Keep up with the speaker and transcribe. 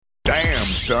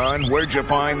son. Where'd you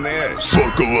find this?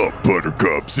 Buckle up,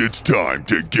 buttercups. It's time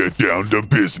to get down to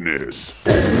business.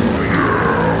 Oh,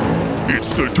 yeah. It's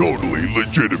the Totally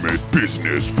Legitimate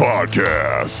Business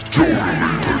Podcast. Totally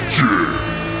legit.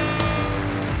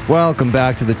 Welcome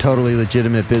back to the Totally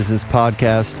Legitimate Business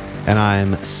Podcast, and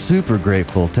I'm super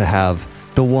grateful to have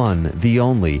the one, the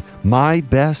only, my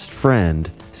best friend,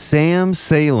 Sam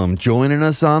Salem, joining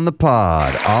us on the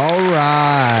pod. All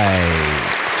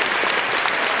right.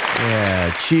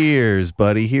 Yeah, cheers,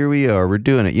 buddy. Here we are. We're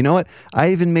doing it. You know what?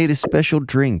 I even made a special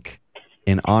drink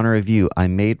in honor of you. I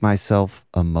made myself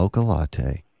a mocha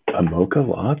latte. A mocha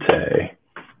latte.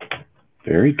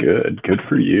 Very good. Good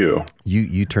for you.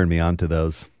 You turned me on to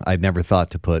those. I'd never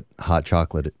thought to put hot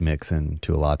chocolate mix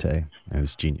into a latte. It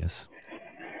was genius.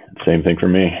 Same thing for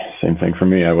me.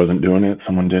 I wasn't doing it.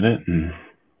 Someone did it, and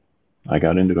I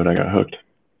got into it. I got hooked.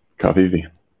 Coffee.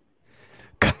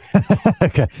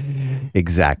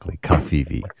 Exactly,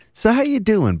 coffee. So how you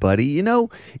doing, buddy? You know,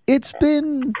 it's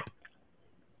been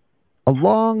a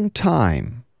long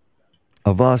time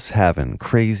of us having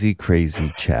crazy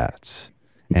chats.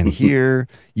 And here,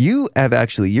 you're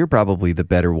probably the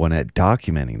better one at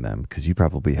documenting them because you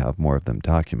probably have more of them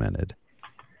documented.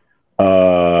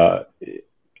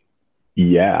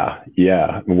 Yeah.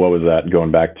 What was that?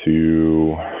 Going back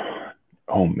to,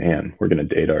 oh man, we're going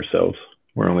to date ourselves.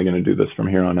 We're only going to do this from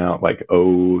here on out, like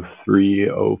 03,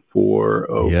 04,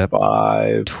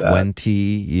 05. Yep. 20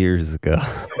 years ago.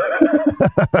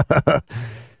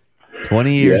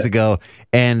 20 years ago.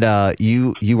 And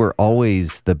you were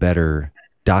always the better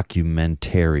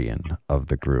documentarian of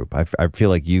the group. I feel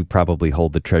like you probably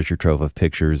hold the treasure trove of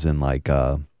pictures and like,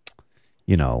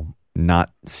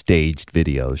 not staged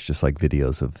videos, just like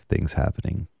videos of things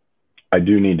happening. I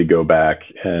do need to go back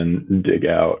and dig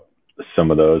out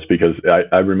some of those because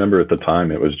I remember at the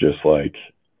time it was just like,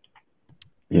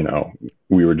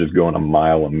 we were just going a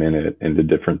mile a minute into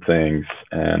different things.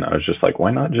 And I was just like,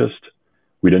 why not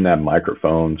we didn't have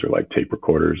microphones or like tape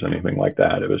recorders, anything like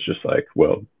that. It was just like,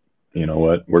 well, you know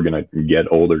what? We're going to get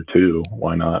older too.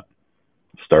 Why not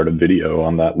start a video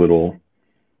on that little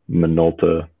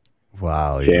Minolta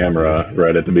camera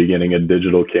right at the beginning of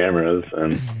digital cameras?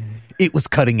 And it was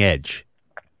cutting edge.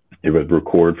 It would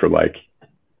record for like,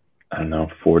 I don't know,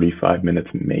 45 minutes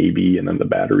maybe. And then the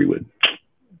battery would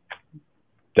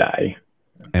die.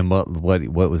 And what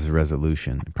was the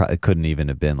resolution? It couldn't even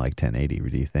have been like 1080,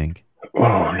 do you think?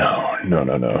 Oh,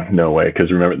 no way.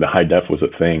 Because remember, the high def was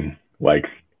a thing. Like,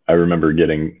 I remember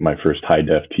getting my first high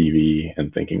def TV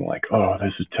and thinking like, oh,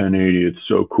 this is 1080. It's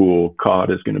so cool.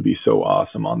 COD is going to be so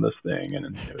awesome on this thing.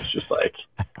 And it was just like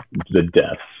the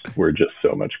deaths were just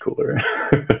so much cooler.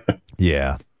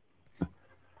 Yeah.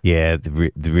 Yeah.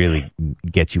 They really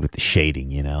gets you with the shading,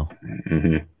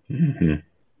 Mm-hmm. Mm-hmm.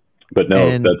 But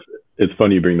no, it's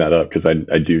funny you bring that up because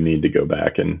I do need to go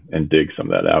back and dig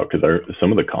some of that out because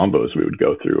some of the combos we would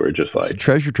go through are just like it's a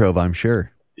treasure trove, I'm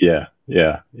sure. Yeah.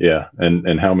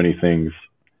 And how many things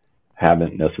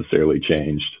haven't necessarily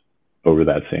changed over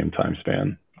that same time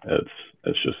span? It's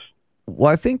just.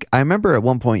 Well, I remember at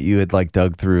one point you had like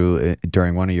dug through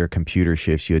during one of your computer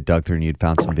shifts, you had dug through and you'd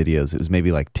found some videos. It was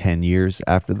maybe like 10 years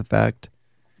after the fact.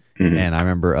 Mm-hmm. And I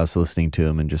remember us listening to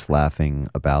them and just laughing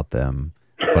about them.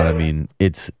 But I mean,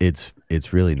 it's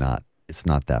really not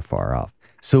that far off.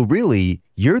 So really,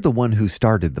 you're the one who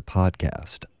started the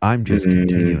podcast. I'm just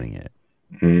continuing it.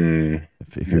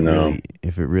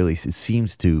 If it really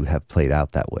seems to have played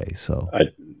out that way. So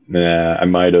I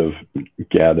might have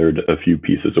gathered a few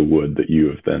pieces of wood that you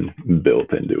have then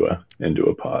built into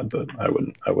a pod, but I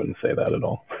wouldn't say that at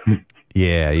all.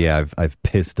 Yeah. I've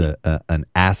pissed an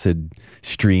acid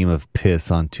stream of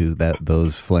piss onto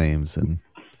those flames and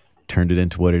turned it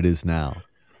into what it is now.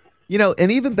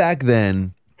 And even back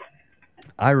then,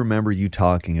 I remember you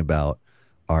talking about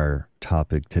our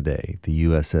topic today, the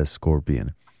USS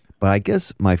Scorpion. But I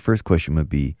guess my first question would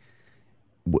be,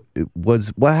 was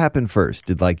what happened first?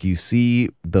 Did like you see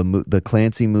the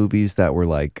Clancy movies that were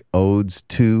like odes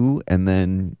to, and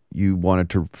then you wanted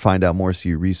to find out more, so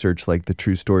you researched like the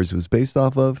true stories it was based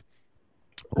off of?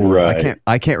 Or right.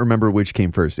 I can't remember which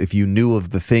came first. If you knew of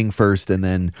the thing first and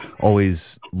then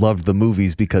always loved the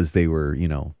movies because they were,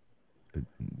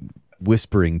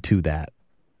 whispering to that.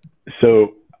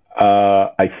 So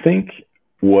I think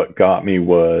what got me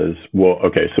was,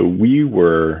 so we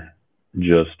were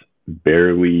just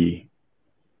barely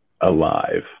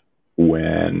alive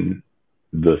when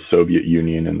the Soviet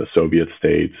Union and the Soviet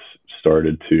states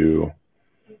started to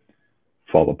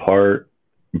fall apart,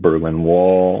 Berlin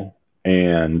Wall,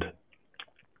 and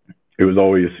it was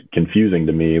always confusing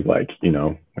to me, like,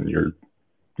 when you're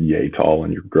yay tall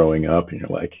and you're growing up and you're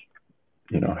like,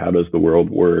 how does the world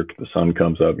work? The sun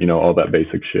comes up, all that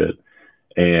basic shit.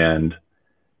 And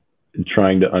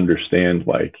trying to understand,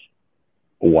 like,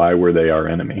 why were they our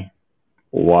enemy?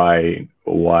 Why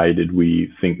did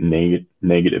we think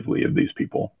negatively of these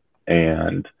people?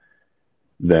 And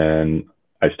then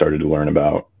I started to learn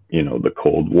about, the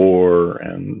Cold War,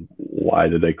 and why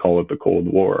did they call it the Cold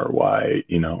War? Why,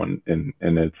 and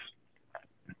it's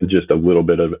just a little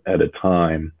bit at a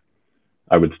time,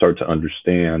 I would start to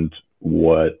understand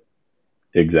what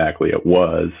exactly it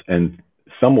was. And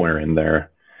somewhere in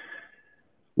there,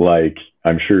 like,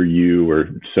 I'm sure you or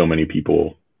so many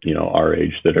people, our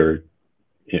age that are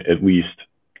at least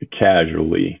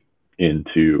casually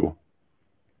into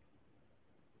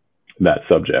that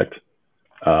subject,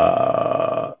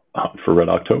 for Red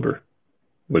October,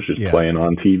 which is playing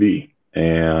on TV,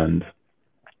 and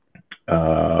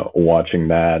watching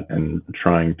that and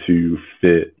trying to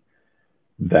fit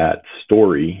that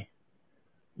story,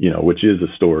 which is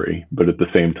a story, but at the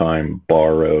same time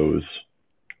borrows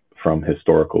from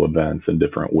historical events in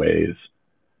different ways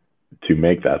to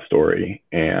make that story.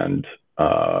 And,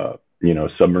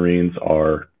 submarines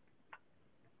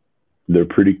they're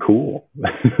pretty cool.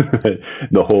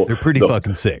 They're pretty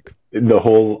fucking sick. The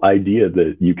whole idea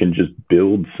that you can just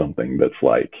build something that's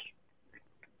like,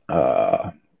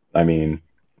 by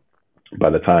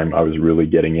the time I was really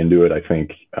getting into it, I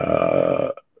think,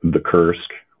 the Kursk,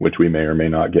 which we may or may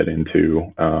not get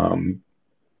into,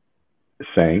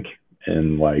 sank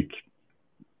in like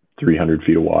 300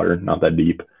 feet of water, not that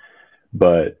deep.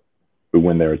 But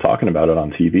when they were talking about it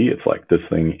on TV, it's like, this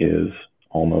thing is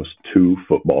almost 2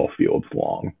 football fields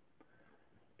long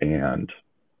and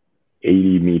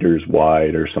 80 meters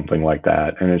wide or something like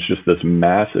that. And it's just this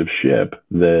massive ship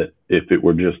that if it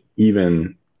were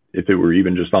even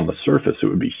just on the surface, it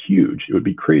would be huge. It would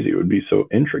be crazy. It would be so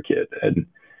intricate. And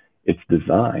it's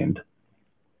designed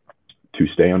to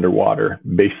stay underwater,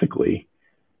 basically,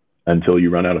 until you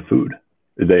run out of food.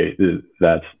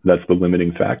 That's the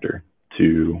limiting factor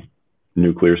to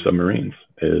nuclear submarines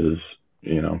is,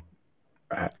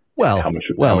 how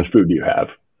much food do you have?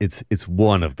 It's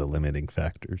one of the limiting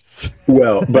factors.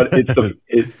 Well, but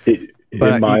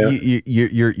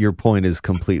your point is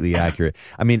completely accurate.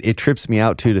 I mean, it trips me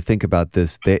out too to think about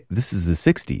this. This is the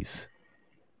 60s.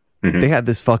 Mm-hmm. They had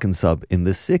this fucking sub in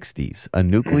the 60s, a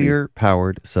nuclear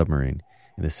powered submarine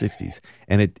in the 60s.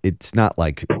 And it's not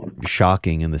like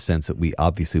shocking in the sense that we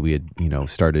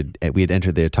had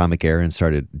entered the atomic era and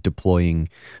started deploying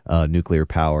nuclear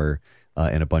power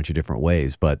in a bunch of different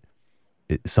ways. But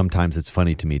sometimes it's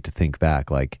funny to me to think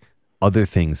back, like other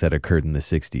things that occurred in the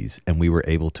 60s, and we were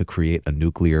able to create a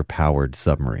nuclear powered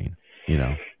submarine,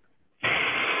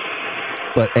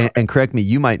 But, and correct me,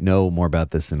 you might know more about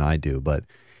this than I do, but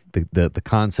the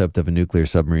concept of a nuclear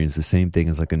submarine is the same thing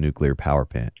as like a nuclear power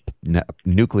plant.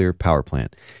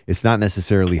 It's not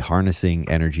necessarily harnessing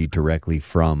energy directly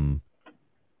from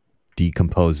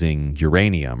decomposing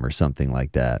uranium or something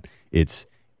like that. It's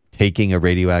taking a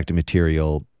radioactive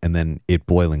material and then it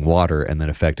boiling water, and then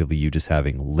effectively you just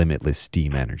having limitless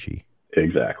steam energy.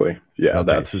 Exactly. Yeah,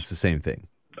 okay, it's the same thing.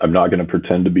 I'm not going to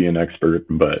pretend to be an expert,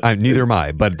 but neither am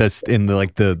I. But that's in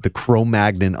the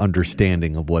Cro-Magnon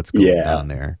understanding of what's going on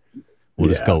there. We'll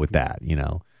just go with that,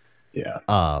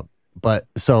 Yeah. But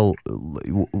so,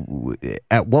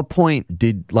 at what point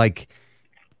did, like,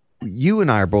 you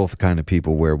and I are both the kind of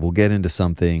people where we'll get into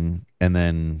something and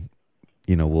then,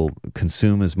 we'll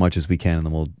consume as much as we can, and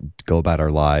then we'll go about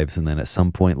our lives, and then at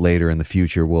some point later in the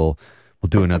future, we'll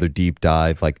do another deep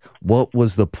dive. Like, what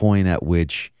was the point at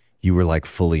which you were like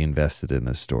fully invested in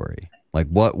this story? Like,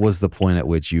 what was the point at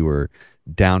which you were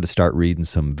down to start reading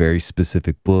some very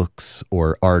specific books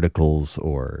or articles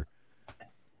or?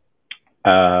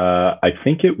 I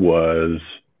think it was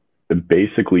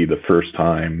basically the first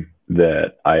time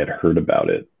that I had heard about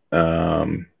it.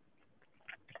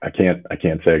 I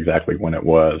can't say exactly when it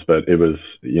was, but it was,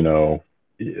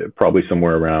 probably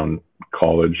somewhere around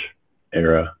college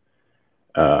era.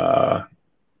 I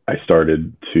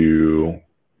started to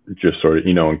just sort of,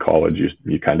 in college,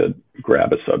 you kind of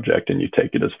grab a subject and you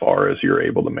take it as far as you're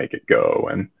able to make it go.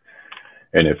 And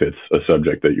if it's a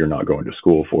subject that you're not going to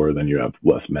school for, then you have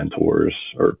less mentors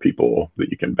or people that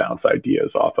you can bounce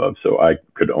ideas off of. So I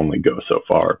could only go so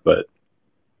far, but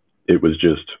it was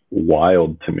just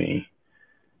wild to me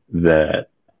that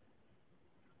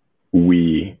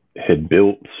we had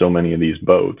built so many of these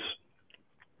boats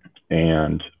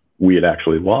and we had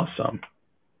actually lost some.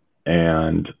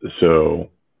 And so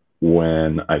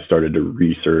when I started to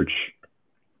research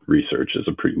is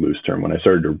a pretty loose term. When I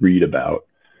started to read about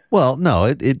Well,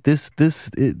 no,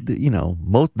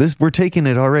 we're taking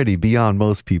it already beyond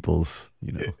most people's,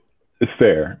 It's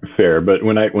fair. But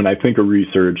when I think of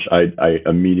research, I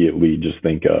immediately just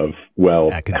think of,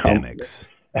 well, academics.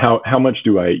 How much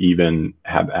do I even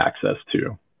have access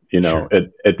to? Sure.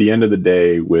 At the end of the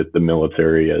day, with the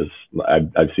military, as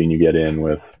I've seen you get in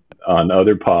with on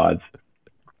other pods,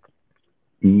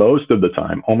 most of the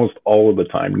time, almost all of the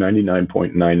time,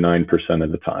 99.99%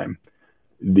 of the time,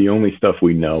 the only stuff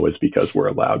we know is because we're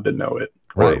allowed to know it.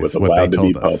 Right. Or it was allowed to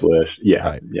be published. Yeah.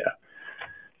 Right. Yeah.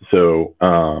 So,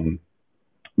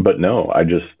 but no, I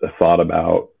just thought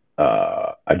about,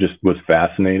 I just was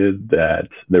fascinated that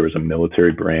there was a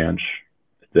military branch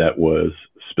that was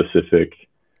specific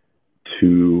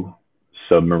to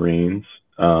submarines.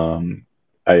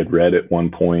 I had read at one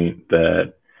point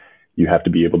that you have to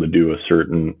be able to do a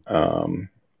certain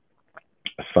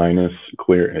sinus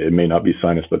clear. It may not be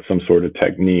sinus, but some sort of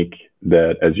technique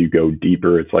that as you go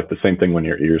deeper, it's like the same thing when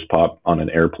your ears pop on an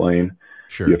airplane.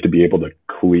 Sure. You have to be able to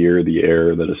clear the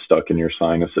air that is stuck in your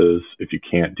sinuses. If you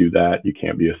can't do that, you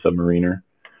can't be a submariner.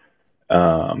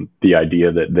 The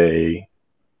idea that they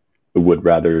would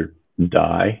rather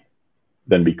die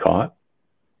than be caught,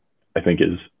 I think,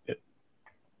 is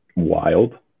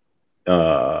wild.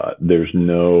 There's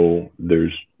no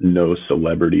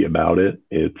celebrity about it.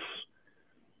 It's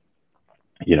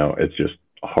just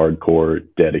hardcore,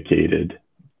 dedicated,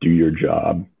 do your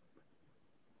job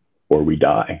or we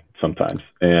die sometimes.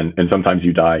 And sometimes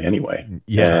you die anyway.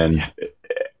 Yeah.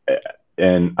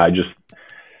 And I just,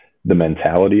 the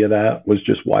mentality of that was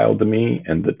just wild to me,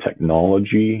 and the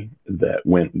technology that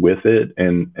went with it.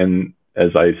 And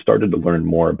as I started to learn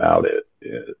more about it,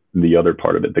 the other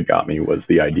part of it that got me was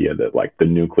the idea that, like, the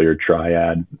nuclear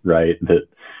triad, right? That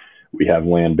we have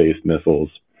land-based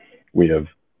missiles, we have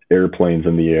airplanes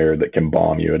in the air that can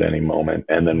bomb you at any moment,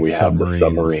 and then we have the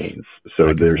submarines.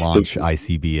 So there's launch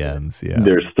ICBMs. Yeah,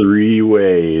 there's three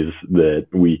ways that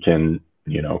we can,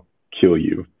 kill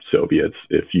you, Soviets,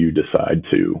 if you decide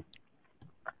to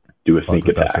do a sneak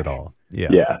attack at all.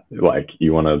 Yeah, like,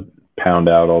 you want to pound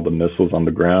out all the missiles on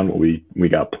the ground. Well, we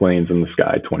got planes in the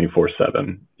sky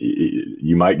 24/7.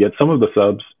 You might get some of the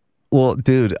subs. Well,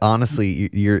 dude, honestly,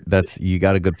 you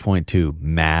got a good point too.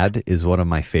 Mad is one of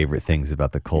my favorite things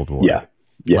about the Cold War. Yeah.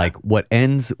 Like what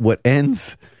ends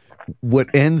the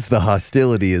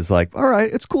hostility is like, all right,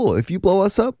 it's cool. If you blow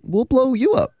us up, we'll blow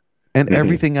you up, and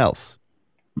everything else.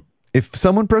 If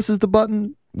someone presses the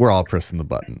button, we're all pressing the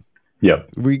button.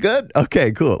 Yep. We good?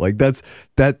 Okay, cool. Like that.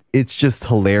 It's just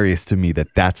hilarious to me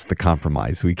that that's the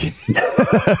compromise we can.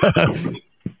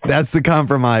 That's the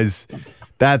compromise.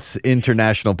 That's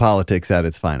international politics at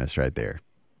its finest, right there.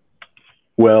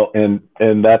 Well, and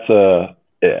that's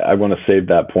I want to save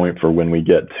that point for when we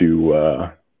get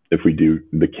to if we do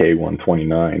the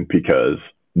K-129, because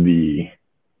the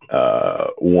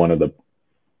one of the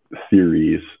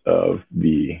theories of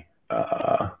the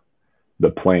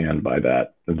plan by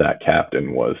that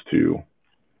captain was to,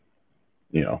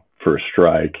 first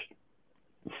strike,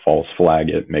 false flag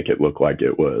it, make it look like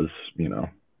it was,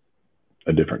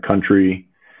 a different country.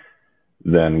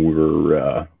 Then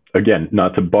we're, again,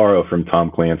 not to borrow from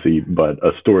Tom Clancy, but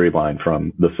a storyline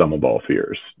from The Sum of All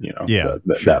Fears,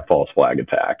 that false flag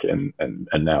attack. And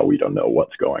now we don't know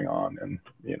what's going on, and,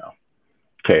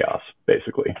 chaos,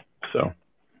 basically. So.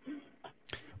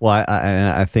 Well,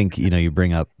 I think, you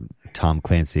bring up Tom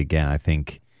Clancy again. I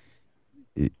think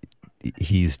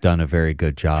he's done a very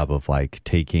good job of, like,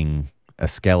 taking a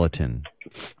skeleton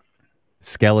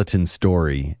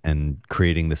story and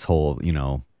creating this whole,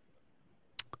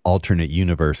 alternate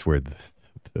universe where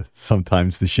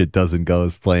sometimes the shit doesn't go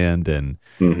as planned, and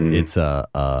it's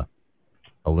a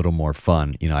little more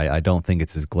fun. I don't think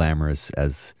it's as glamorous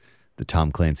as the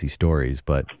Tom Clancy stories,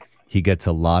 but he gets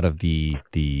a lot of the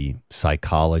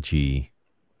psychology,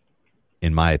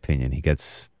 in my opinion. He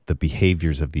gets the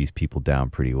behaviors of these people down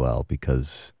pretty well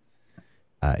because,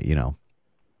 I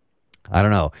don't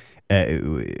know.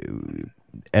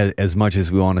 As much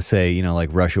as we want to say, like,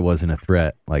 Russia wasn't a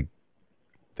threat, like,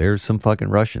 there's some fucking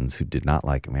Russians who did not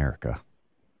like America.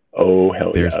 Oh,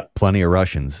 hell There's yeah. plenty of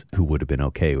Russians who would have been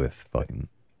okay with fucking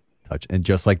touch. And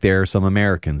just like there are some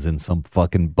Americans in some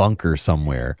fucking bunker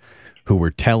somewhere who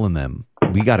were telling them,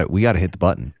 we gotta hit the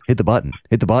button.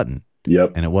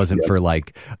 Yep. And it wasn't for,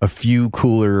 like, a few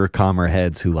cooler, calmer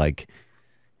heads who, like,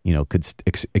 could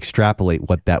extrapolate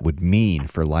what that would mean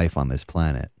for life on this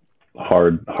planet.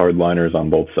 Hardliners on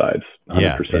both sides.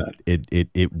 100%. Yeah,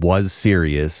 it was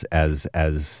serious, as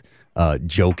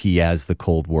jokey as the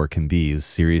Cold War can be. It was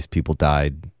serious. People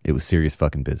died. It was serious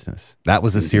fucking business. That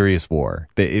was a serious war.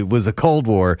 It was a Cold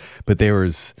War, but there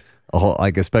was a whole,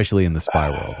 like, especially in the spy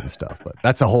world and stuff. But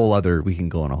that's a whole other. We can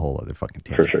go on a whole other fucking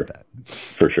tangent For sure. with that.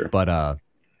 For sure.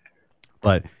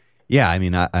 But yeah, I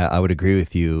mean, I would agree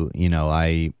with you. You know,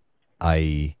 I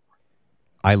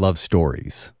love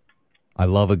stories. I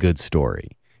love a good story,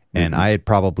 and I had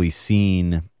probably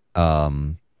seen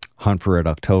Hunt for Red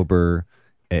October,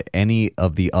 any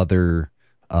of the other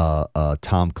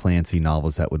Tom Clancy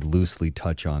novels that would loosely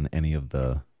touch on any of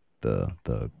the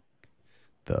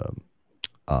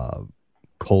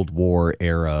Cold War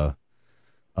era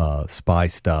spy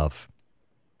stuff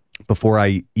before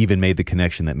I even made the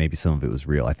connection that maybe some of it was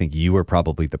real. I think you were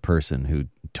probably the person who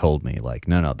told me, like,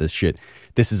 no, this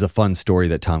is a fun story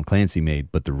that Tom Clancy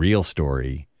made, but the real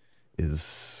story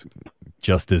is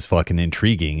just as fucking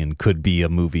intriguing and could be a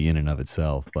movie in and of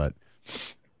itself. But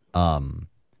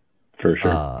for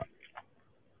sure.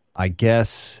 I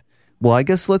guess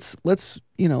let's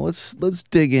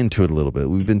dig into it a little bit.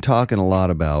 We've been talking a lot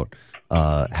about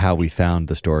how we found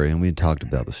the story, and we talked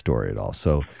about the story at all.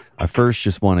 So I first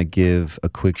just want to give a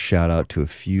quick shout out to a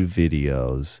few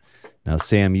videos. Now,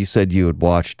 Sam, you said you had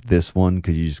watched this one.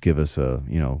 Could you just give us a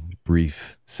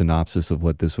brief synopsis of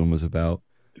what this one was about?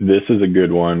 This is a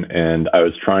good one, and I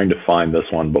was trying to find this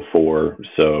one before,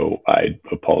 so I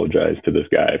apologize to this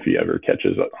guy if he ever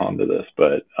catches onto this.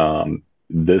 But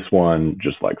this one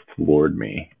just like floored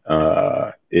me.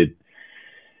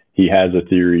 He has a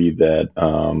theory that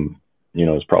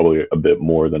is probably a bit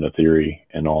more than a theory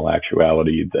in all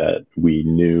actuality, that we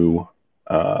knew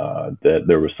that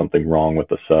there was something wrong with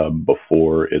the sub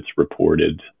before its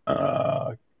reported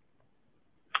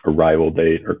arrival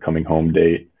date or coming home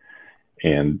date.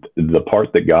 And the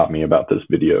part that got me about this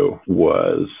video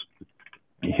was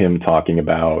him talking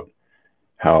about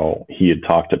how he had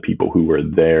talked to people who were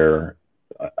there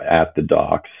at the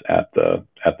docks at the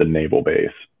naval base,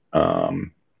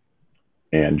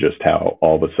 and just how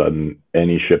all of a sudden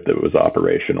any ship that was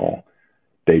operational,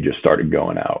 they just started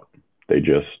going out. They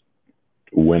just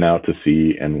went out to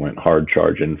sea and went hard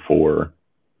charging for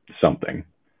something.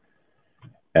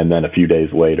 And then a few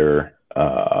days later,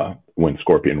 when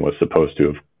Scorpion was supposed to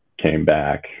have came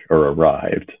back or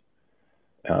arrived,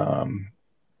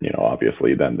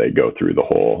 obviously then they go through the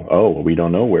whole, we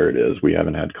don't know where it is. We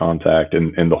haven't had contact.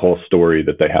 And the whole story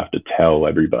that they have to tell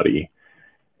everybody,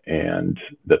 and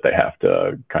that they have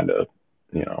to kind of,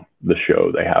 the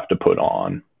show they have to put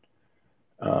on,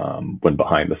 when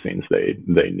behind the scenes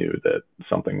they knew that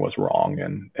something was wrong.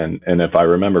 And if I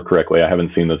remember correctly, I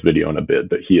haven't seen this video in a bit,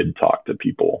 but he had talked to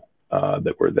people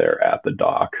that were there at the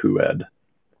dock who had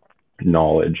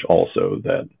knowledge also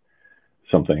that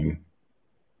something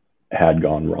had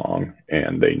gone wrong,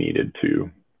 and they needed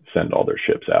to send all their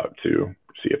ships out to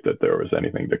see if that there was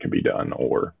anything that could be done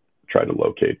or try to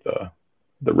locate the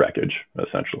wreckage,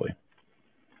 essentially.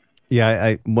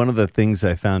 Yeah, one of the things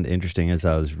I found interesting as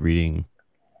I was reading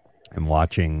and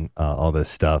watching all this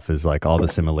stuff is like all the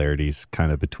similarities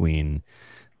kind of between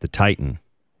the Titan,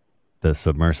 the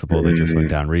submersible that just went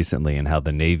down recently, and how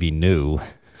the Navy knew.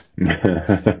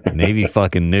 Navy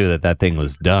fucking knew that thing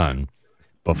was done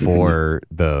before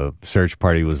the search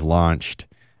party was launched,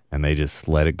 and they just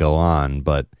let it go on.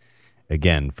 But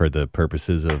again, for the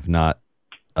purposes of not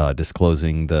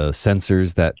disclosing the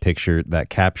sensors that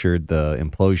captured the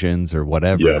implosions or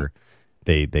whatever,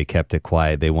 they kept it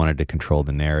quiet. They wanted to control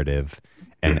the narrative,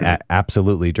 and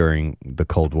absolutely during the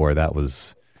Cold War, that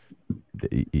was,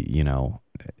 it's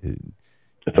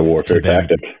a warfare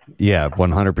tactic. Yeah,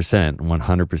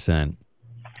 100%,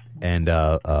 and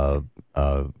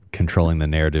controlling the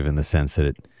narrative in the sense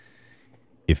that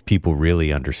if people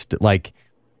really understood, like.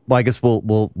 Well, I guess we'll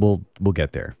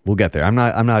get there. We'll get there. I'm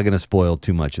not going to spoil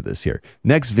too much of this here.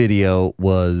 Next video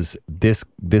was this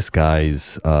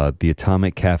guy's the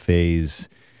Atomic Cafes.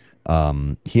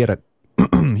 He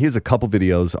has a couple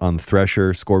videos on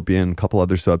Thresher, Scorpion, a couple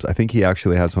other subs. I think he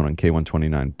actually has one on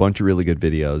K129. Bunch of really good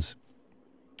videos.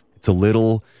 It's a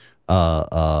little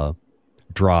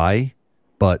dry,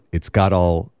 but it's got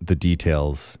all the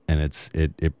details, and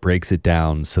it breaks it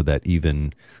down so that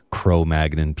even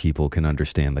Cro-Magnon people can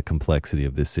understand the complexity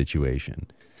of this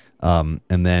situation. And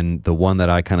then the one that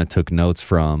I kind of took notes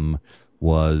from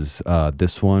was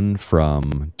this one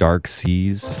from Dark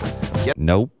Seas. Yep.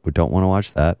 Nope, we don't want to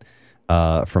watch that.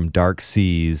 From Dark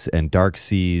Seas, and Dark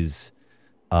Seas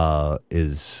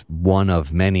is one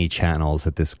of many channels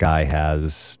that this guy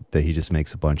has, that he just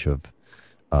makes a bunch of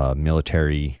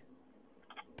military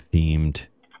themed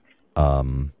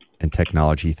and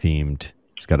technology themed.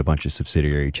 He's got a bunch of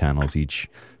subsidiary channels, each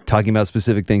talking about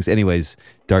specific things. Anyways,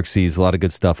 Dark Seas, a lot of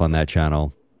good stuff on that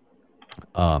channel.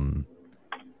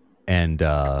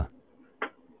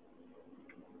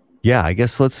 Yeah, I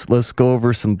guess let's go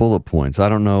over some bullet points. I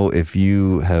don't know if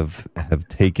you have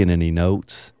taken any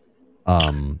notes,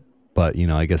 but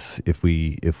I guess if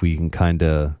we can kind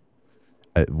of,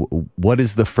 what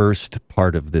is the first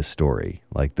part of this story?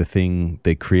 Like the thing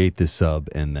they create this sub,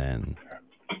 and then.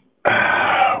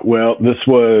 Well, this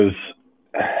was.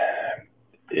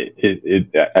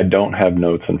 I don't have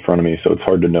notes in front of me, so it's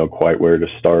hard to know quite where to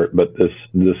start. But this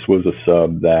was a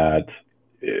sub that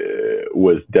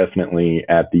was definitely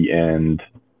at the end.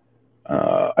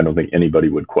 I don't think anybody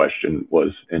would question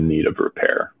was in need of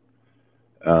repair.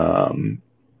 I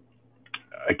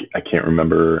can't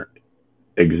remember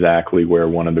exactly where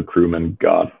one of the crewmen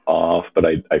got off, but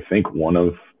I think one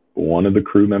of the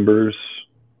crew members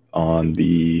on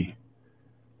the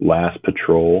last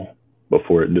patrol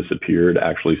before it disappeared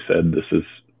actually said, "This is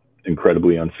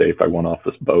incredibly unsafe. I went off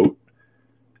this boat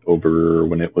over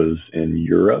when it was in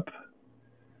Europe."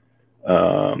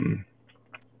 I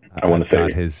want to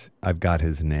say I've got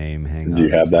his name. Hang on. Do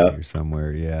you have that here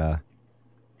somewhere? Yeah.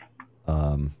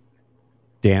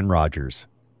 Dan Rogers.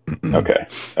 Okay.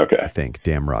 I think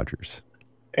Dan Rogers.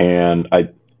 And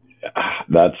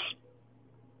that's,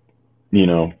 we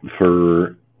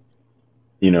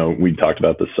talked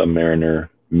about the submariner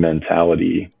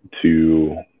mentality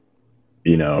to,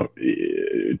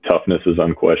 toughness is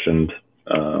unquestioned,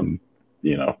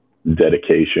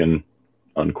 dedication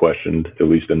unquestioned, at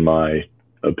least in my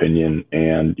opinion.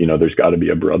 And, there's got to be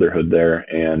a brotherhood there.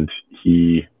 And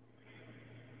he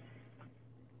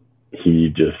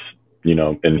just,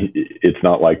 and it's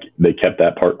not like they kept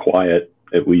that part quiet,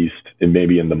 at least, and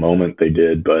maybe in the moment they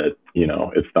did, but,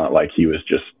 it's not like he was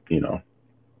just,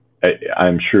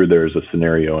 I'm sure there's a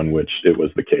scenario in which it was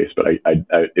the case, but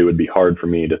it would be hard for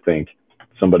me to think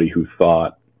somebody who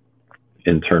thought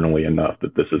internally enough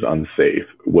that this is unsafe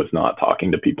was not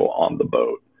talking to people on the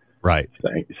boat, right?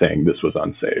 Saying this was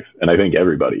unsafe. And I think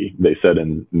they said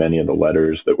in many of the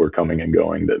letters that were coming and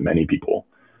going that many people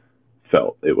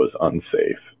felt it was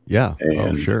unsafe. Yeah,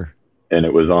 sure. And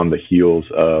it was on the heels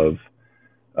of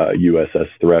USS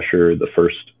Thresher, the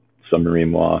first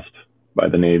submarine lost by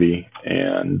the Navy,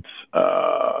 and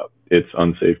its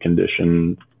unsafe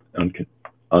conditions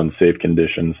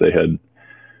they had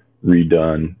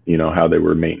redone, how they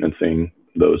were maintaining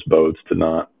those boats to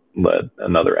not let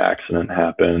another accident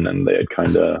happen. And they had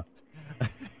kind of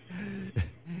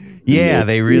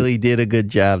they really did a good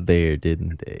job there,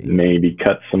 didn't they? Maybe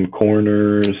cut some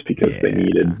corners because they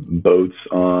needed boats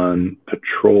on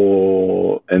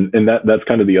patrol. And that's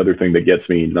kind of the other thing that gets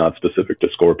me, not specific to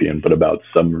Scorpion, but about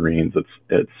submarines.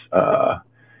 It's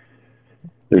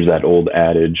there's that old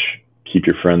adage, keep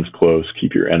your friends close,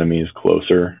 keep your enemies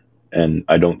closer. And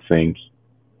I don't think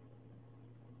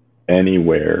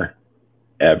anywhere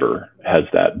ever has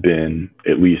that been,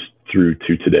 at least through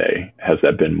to today, has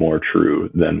that been more true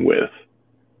than with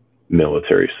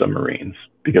military submarines,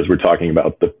 because we're talking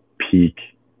about the peak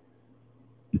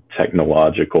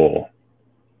technological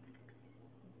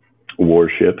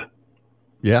warship.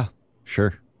 Yeah,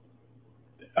 sure.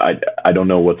 I don't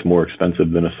know what's more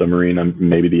expensive than a submarine.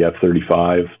 Maybe the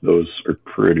F-35. Those are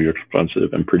pretty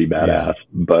expensive and pretty badass. Yeah.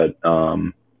 But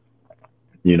and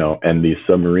these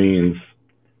submarines,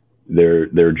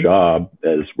 their job,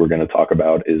 as we're going to talk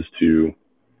about, is to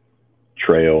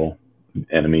trail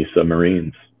enemy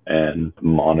submarines and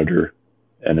monitor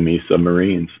enemy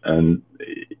submarines. And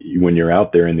when you're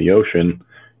out there in the ocean,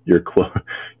 your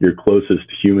closest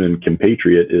human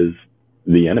compatriot is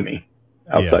the enemy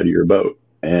outside of your boat.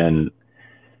 And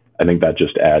I think that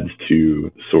just adds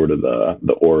to sort of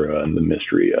the aura and the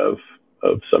mystery of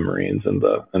submarines and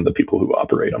the people who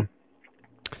operate them.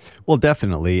 Well,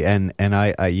 definitely. And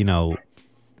I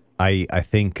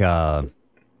think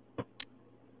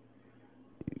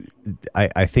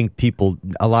I think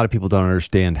a lot of people don't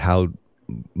understand how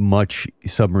much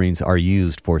submarines are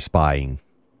used for spying.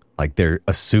 Like, they're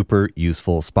a super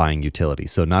useful spying utility.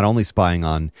 So not only spying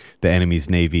on the enemy's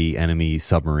navy, enemy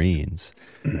submarines,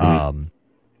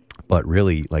 but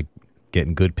really like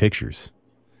getting good pictures,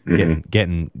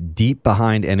 getting deep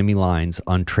behind enemy lines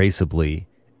untraceably,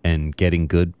 and getting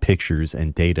good pictures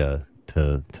and data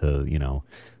to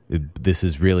this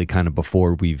is really kind of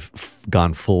before we've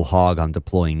gone full hog on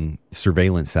deploying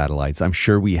surveillance satellites. I'm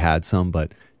sure we had some,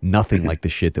 but nothing like the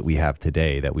shit that we have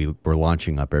today that we're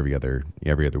launching up every other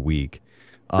week.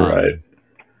 Right.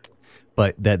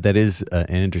 But that is an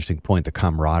interesting point, the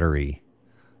camaraderie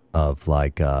of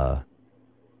like, I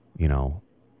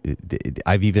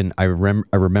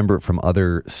remember it from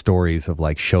other stories of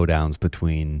like showdowns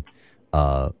between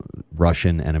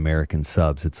Russian and American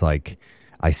subs. It's like,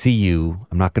 I see you,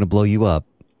 I'm not going to blow you up,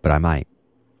 but I might.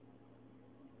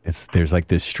 there's like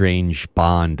this strange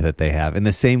bond that they have, in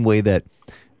the same way that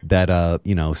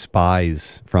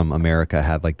spies from America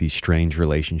had like these strange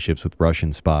relationships with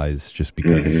Russian spies just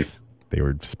because they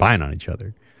were spying on each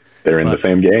other. They're in the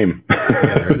same game.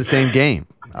 Yeah, they're in the same game.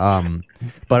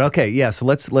 But okay, yeah. So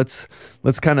let's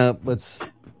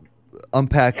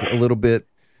unpack a little bit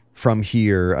from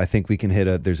here. I think we can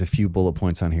there's a few bullet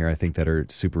points on here I think that are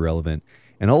super relevant.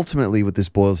 And ultimately what this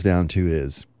boils down to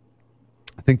is,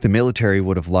 I think the military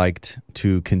would have liked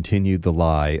to continue the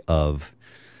lie of,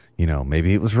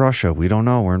 maybe it was Russia. We don't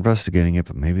know. We're investigating it,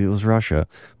 but maybe it was Russia.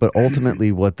 But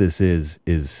ultimately what this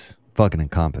is fucking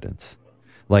incompetence.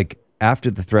 Like,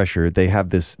 after the Thresher,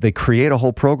 they create a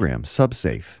whole program,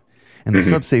 SubSafe. And the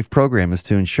SubSafe program is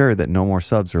to ensure that no more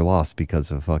subs are lost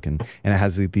because of and it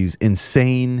has these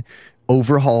insane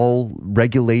overhaul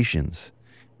regulations.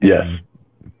 Yes. And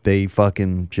they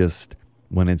fucking just,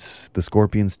 when it's the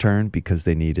Scorpion's turn, because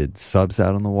they needed subs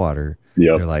out on the water,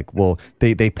 they're like, well,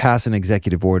 they pass an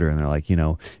executive order and they're like,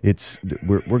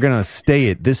 we're gonna stay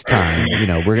it this time.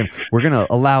 We're gonna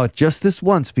allow it just this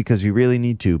once because we really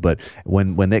need to. But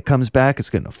when it comes back,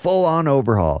 it's gonna full on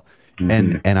overhaul.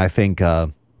 And I think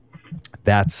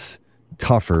that's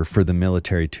tougher for the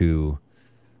military to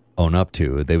own up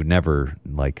to. They would never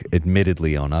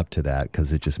admittedly own up to that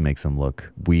because it just makes them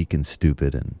look weak and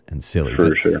stupid and silly.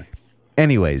 For sure.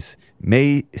 Anyways,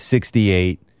 May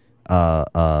 1968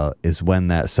 is when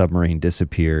that submarine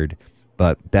disappeared,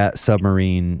 but that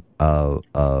submarine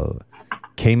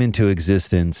came into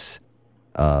existence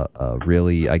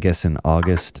really, I guess, in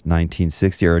August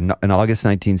 1960, or in August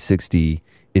 1960,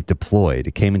 it deployed.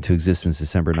 It came into existence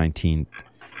December 19th,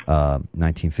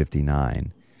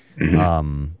 1959.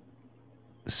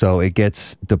 So it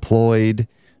gets deployed.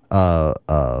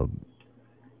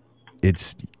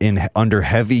 It's under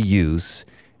heavy use,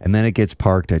 and then it gets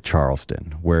parked at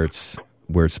Charleston, where it's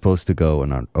supposed to go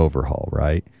in an overhaul,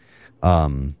 right?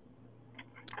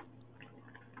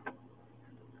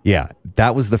 Yeah,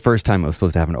 that was the first time it was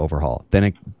supposed to have an overhaul.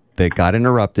 Then they got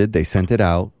interrupted. They sent it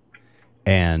out,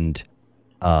 and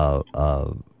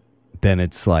then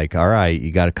it's like, all right,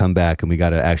 you got to come back, and we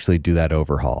got to actually do that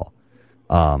overhaul.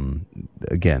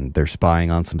 Again, they're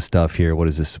spying on some stuff here. What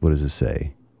does this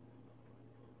say?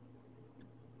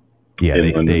 Yeah,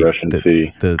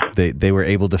 they were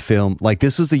able to film. Like,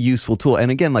 this was a useful tool,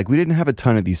 and again, we didn't have a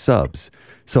ton of these subs,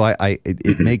 so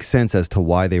it makes sense as to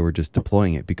why they were just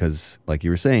deploying it, because, like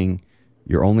you were saying,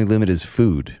 your only limit is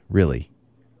food, really.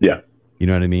 Yeah, you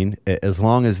know what I mean. As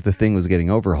long as the thing was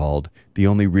getting overhauled, the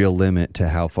only real limit to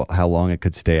how long it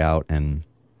could stay out and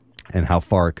how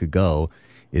far it could go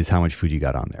is how much food you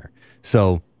got on there.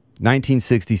 So,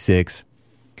 1966,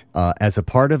 as a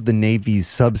part of the Navy's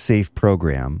SubSafe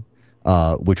program,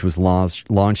 which was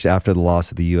launched after the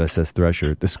loss of the USS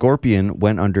Thresher, the Scorpion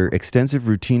went under extensive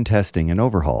routine testing and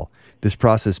overhaul. This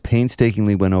process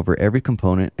painstakingly went over every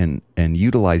component and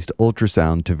utilized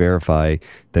ultrasound to verify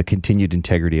the continued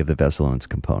integrity of the vessel and its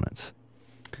components.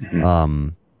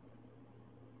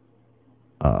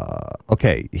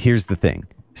 Okay, here's the thing.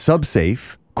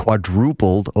 SubSafe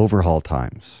quadrupled overhaul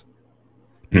times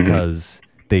because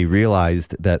they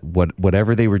realized that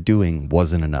whatever they were doing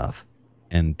wasn't enough.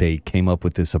 And they came up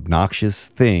with this obnoxious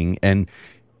thing. And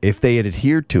if they had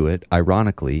adhered to it,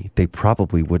 ironically, they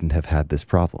probably wouldn't have had this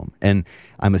problem. And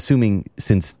I'm assuming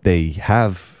since they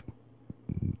haven't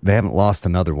lost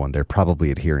another one, they're probably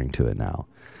adhering to it now.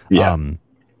 Yeah.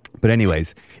 But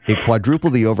anyways, it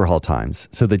quadrupled the overhaul times.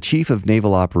 So the Chief of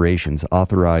Naval Operations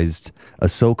authorized a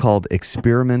so-called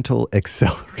experimental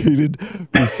accelerated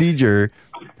procedure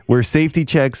where safety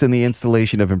checks and the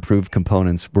installation of improved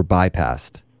components were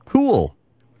bypassed. Cool.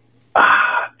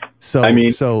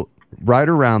 So right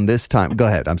around this time, go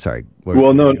ahead. I'm sorry.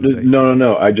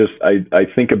 No. I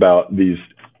think about these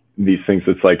things.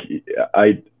 It's like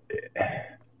I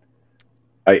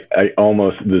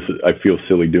feel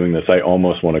silly doing this. I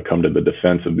almost want to come to the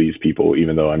defense of these people,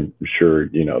 even though I'm sure,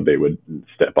 they would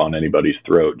step on anybody's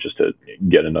throat just to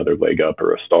get another leg up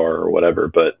or a star or whatever.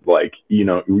 But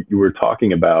you were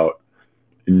talking about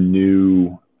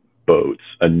new boats,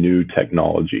 a new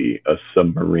technology, a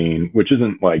submarine, which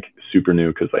isn't super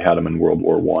new because they had them in World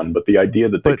War I, but the idea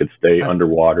that they could stay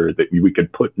underwater, that we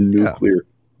could put nuclear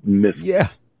missiles.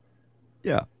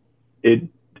 Yeah. It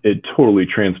totally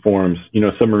transforms,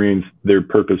 submarines. Their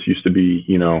purpose used to be,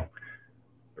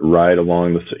 right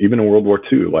along even in World War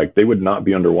II, they would not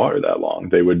be underwater that long.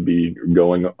 They would be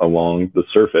going along the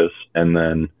surface. And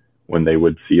then when they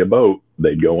would see a boat,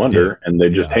 they'd go under and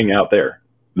they'd just hang out there.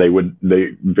 They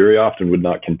very often would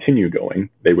not continue going.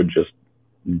 They would just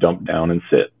dump down and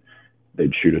sit.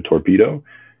 They'd shoot a torpedo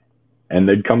and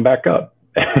they'd come back up.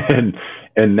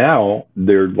 and now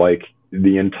they're like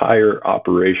the entire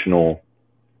operational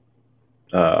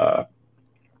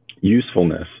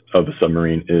usefulness of a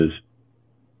submarine is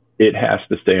it has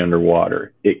to stay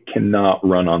underwater. It cannot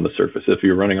run on the surface. If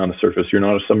you're running on the surface, you're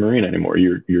not a submarine anymore.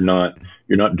 You're not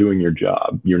doing your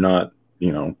job. You're not,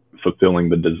 fulfilling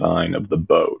the design of the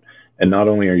boat. And not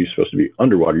only are you supposed to be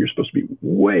underwater, you're supposed to be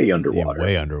way underwater. Yeah,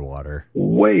 way underwater.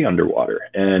 Way underwater.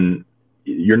 And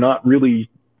you're not really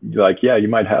like, yeah, you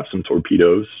might have some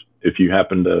torpedoes if you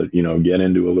happen to, get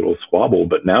into a little squabble.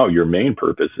 But now your main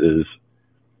purpose is,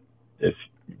 if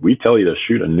we tell you to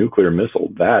shoot a nuclear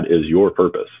missile, that is your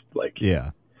purpose. Like,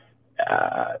 yeah.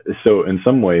 So in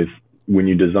some ways, when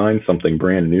you design something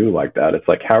brand new like that, it's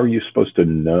like, how are you supposed to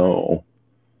know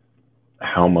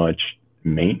how much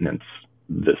maintenance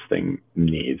this thing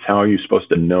needs? How are you supposed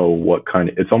to know what kind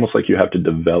of, it's almost like you have to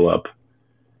develop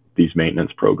these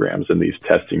maintenance programs and these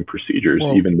testing procedures,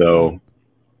 even though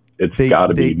it's got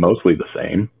to be mostly the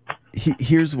same.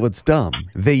 Here's what's dumb.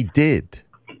 They did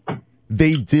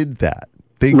that.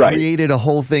 They created a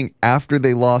whole thing after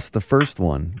they lost the first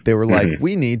one. They were like,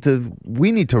 we need to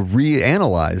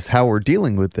reanalyze how we're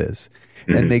dealing with this.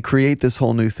 And they create this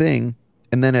whole new thing.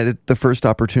 And then at the first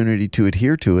opportunity to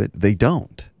adhere to it, they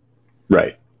don't.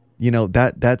 Right.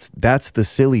 That's the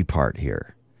silly part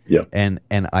here. Yeah. And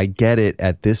I get it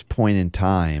at this point in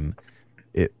time.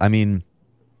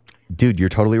 Dude, you're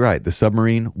totally right. The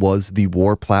submarine was the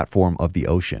war platform of the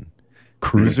ocean.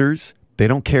 Cruisers, they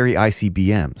don't carry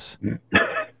ICBMs.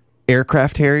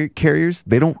 Aircraft carriers,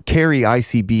 they don't carry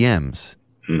ICBMs.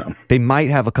 No. They might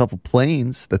have a couple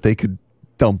planes that they could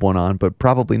dump one on, but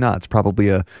probably not. It's probably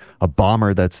a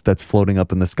bomber that's floating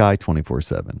up in the sky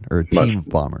 24/7, or a team of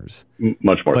bombers.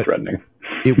 Much more threatening.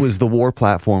 It was the war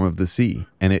platform of the sea,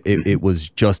 and it was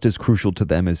just as crucial to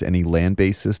them as any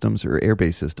land-based systems or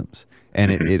air-based systems.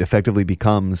 And it effectively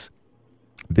becomes,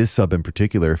 this sub in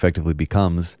particular, effectively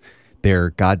becomes their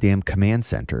goddamn command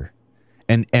center.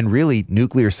 And really,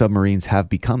 nuclear submarines have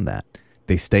become that.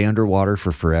 They stay underwater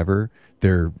for forever.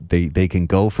 They can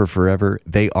go for forever.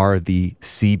 They are the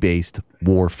sea-based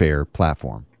warfare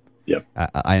platform. Yep.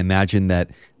 I imagine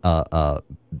that.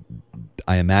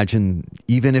 I imagine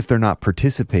even if they're not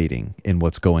participating in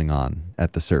what's going on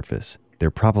at the surface,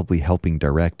 they're probably helping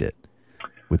direct it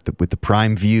with the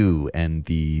prime view and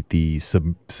the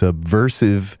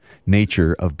subversive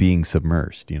nature of being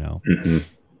submersed.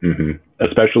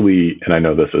 Especially, and I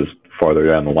know this is farther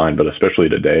down the line, but especially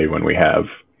today when we have,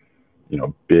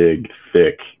 big,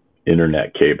 thick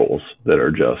internet cables that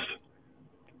are just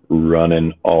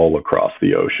running all across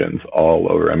the oceans,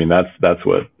 all over. I mean, that's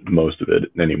what most of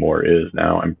it anymore is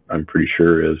now. I'm pretty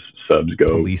sure is subs go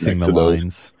policing the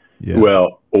lines. Yeah.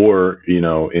 Well, or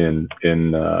in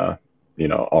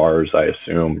ours, I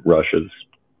assume Russia's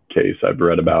case I've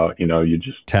read about. You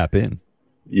just tap in.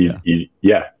 You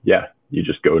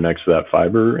just go next to that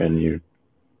fiber and you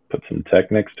put some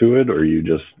tech next to it, or you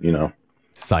just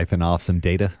siphon off some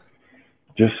data.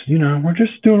 Just, we're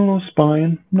just doing a little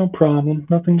spying. No problem.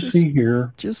 Nothing to see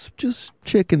here. Just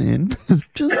checking in.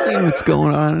 Just seeing what's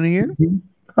going on in here.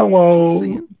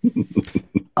 Hello.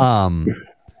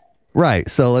 Right.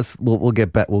 So we'll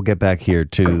get back here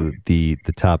to the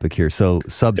topic here. So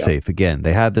SubSafe again.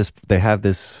 They have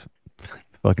this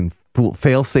fucking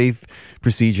fail-safe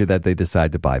procedure that they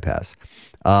decide to bypass.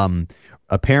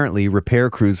 Apparently, repair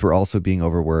crews were also being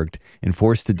overworked and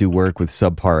forced to do work with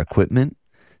subpar equipment,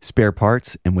 spare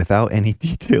parts, and without any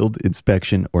detailed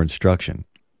inspection or instruction.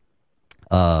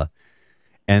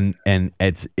 And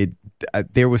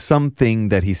there was something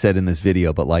that he said in this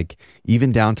video, but like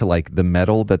even down to like the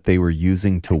metal that they were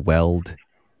using to weld,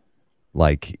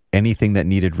 like anything that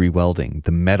needed rewelding,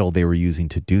 the metal they were using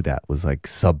to do that was like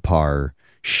subpar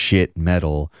shit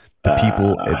metal. The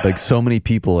people, like so many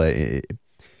people,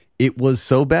 it was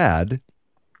so bad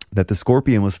that the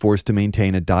Scorpion was forced to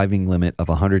maintain a diving limit of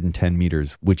 110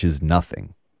 meters, which is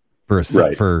nothing for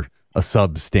a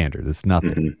sub standard. It's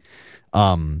nothing.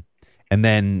 And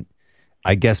then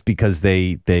I guess because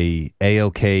they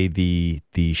AOK the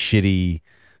shitty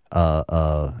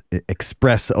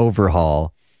express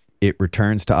overhaul, it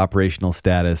returns to operational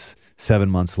status 7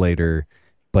 months later,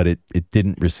 but it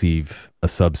didn't receive a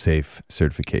SubSafe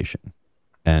certification.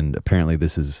 And apparently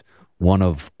this is one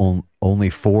of only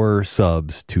 4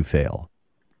 subs to fail.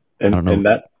 And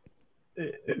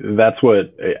that's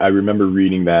what I remember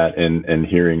reading that and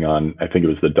hearing on, I think it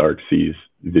was the Dark Seas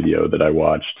video that I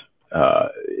watched.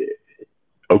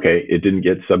 Okay, it didn't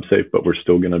get SubSafe, but we're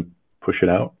still going to push it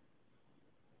out.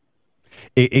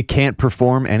 It can't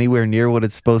perform anywhere near what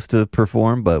it's supposed to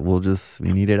perform, but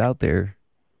we need it out there.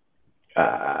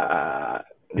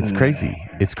 It's crazy.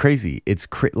 It's crazy.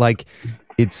 Like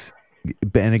it's,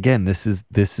 and again, this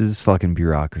is fucking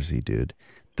bureaucracy, dude.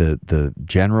 The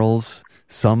generals,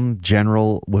 some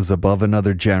general was above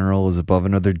another general,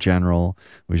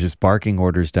 was just barking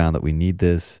orders down that we need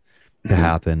this to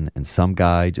happen, and some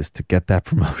guy just to get that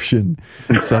promotion,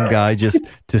 some guy just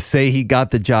to say he got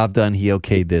the job done, he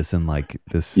okayed this, and like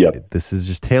this, this is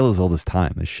just tale as old as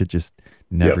time. This shit just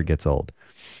never gets old.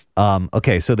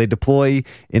 Okay, so they deploy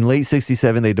in late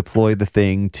 '67. They deploy the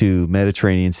thing to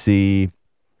Mediterranean Sea,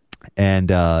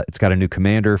 and it's got a new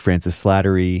commander, Francis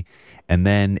Slattery, and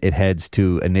then it heads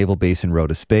to a naval base in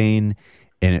Rota, Spain,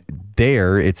 and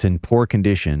there it's in poor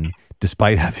condition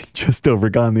despite having just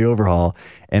overgone the overhaul,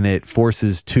 and it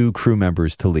forces 2 crew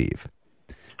members to leave.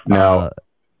 Now,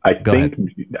 I think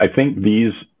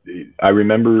these, I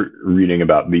remember reading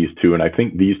about these 2, and I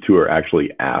think these 2 are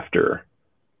actually after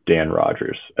Dan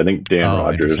Rogers. I think Dan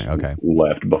Rogers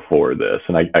left before this,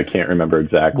 and I can't remember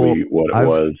exactly what it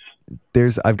was.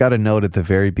 I've got a note at the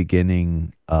very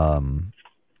beginning, at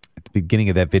the beginning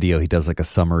of that video, he does like a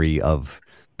summary of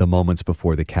the moments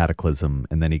before the cataclysm,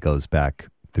 and then he goes back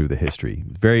through the history.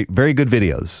 Very, very good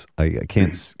videos. I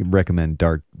can't recommend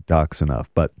Dark Docs enough.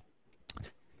 But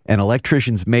an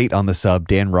electrician's mate on the sub,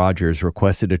 Dan Rogers,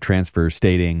 requested a transfer,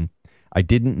 stating, "I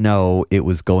didn't know it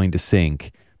was going to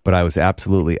sink, but I was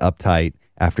absolutely uptight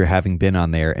after having been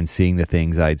on there and seeing the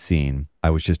things I'd seen. I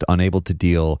was just unable to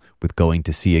deal with going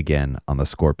to sea again on the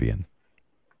Scorpion."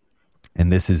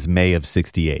 And this is May of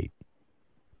 '68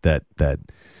 that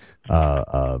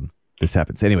this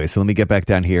happens. Anyway, so let me get back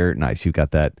down here. Nice, you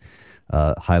got that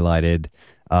highlighted.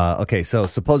 Okay, so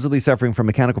supposedly suffering from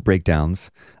mechanical breakdowns,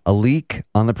 a leak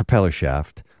on the propeller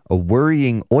shaft, a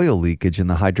worrying oil leakage in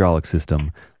the hydraulic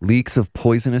system, leaks of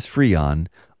poisonous freon,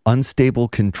 unstable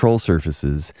control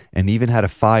surfaces, and even had a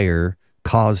fire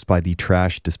caused by the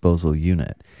trash disposal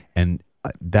unit. And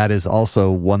that is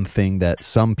also one thing that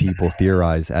some people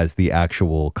theorize as the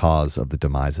actual cause of the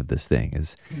demise of this thing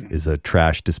is a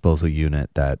trash disposal unit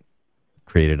that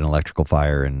created an electrical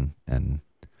fire and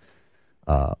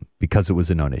because it was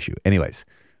a known issue. Anyways,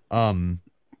 my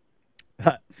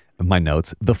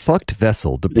notes: the fucked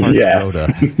vessel departs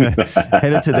Rota,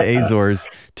 headed to the Azores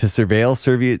to surveil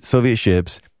Soviet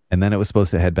ships, and then it was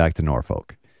supposed to head back to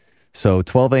Norfolk. So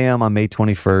 12 a.m. on May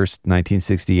 21st,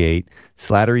 1968,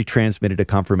 Slattery transmitted a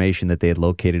confirmation that they had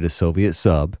located a Soviet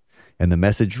sub, and the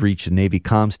message reached a Navy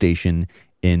comm station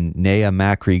in Nea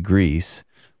Makri, Greece,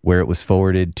 where it was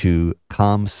forwarded to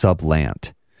Com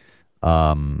Sublant.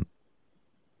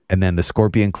 And then the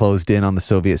Scorpion closed in on the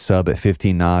Soviet sub at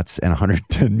 15 knots and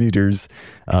 110 meters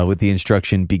with the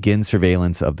instruction, begin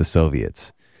surveillance of the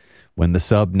Soviets. When the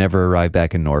sub never arrived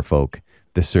back in Norfolk,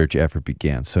 the search effort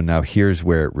began. So now here's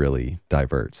where it really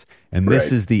diverts. And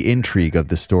this is the intrigue of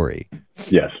the story.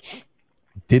 Yes.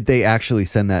 Did they actually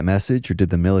send that message, or did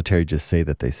the military just say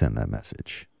that they sent that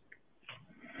message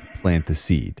to plant the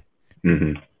seed?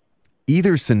 Mm-hmm.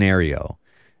 Either scenario,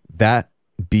 that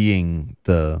being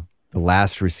the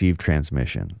last received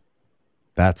transmission,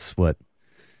 that's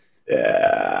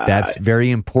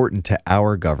very important to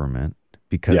our government,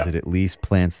 because it at least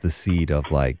plants the seed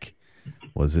of like,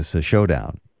 was this a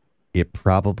showdown? It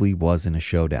probably wasn't a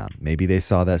showdown. Maybe they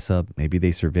saw that sub. Maybe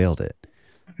they surveilled it.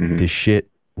 Mm-hmm. This shit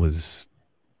was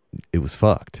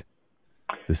fucked.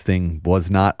 This thing was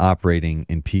not operating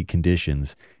in peak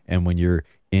conditions. And when you're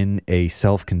in a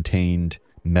self-contained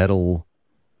metal,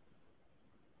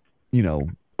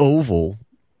 oval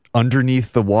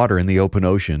underneath the water in the open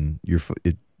ocean, you're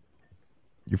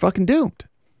fucking doomed.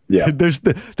 Yeah.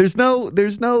 There's no.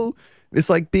 It's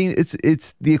like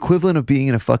it's the equivalent of being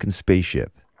in a fucking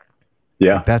spaceship.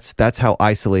 Yeah. That's how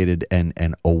isolated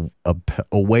and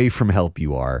away from help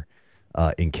you are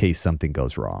in case something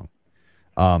goes wrong.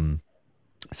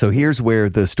 So here's where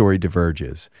the story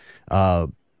diverges.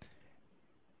 The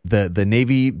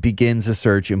Navy begins a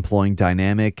search employing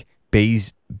dynamic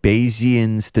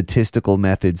Bayesian statistical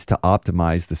methods to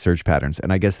optimize the search patterns.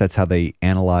 And I guess that's how they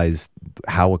analyze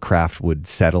how a craft would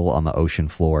settle on the ocean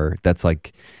floor. That's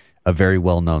like a very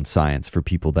well-known science for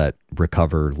people that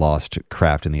recover lost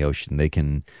craft in the ocean. They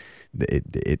can,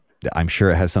 I'm sure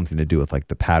it has something to do with like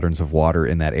the patterns of water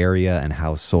in that area and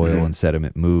how soil and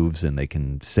sediment moves. And they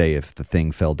can say if the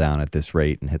thing fell down at this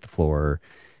rate and hit the floor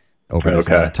over this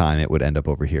amount of time, it would end up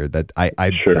over here. That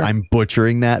I'm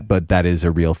butchering that, but that is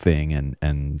a real thing.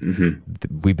 And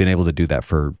we've been able to do that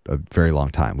for a very long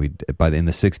time. In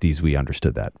the 60s, we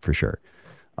understood that for sure.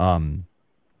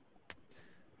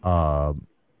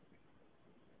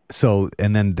 So,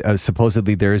 and then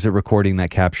supposedly there is a recording that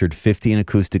captured 15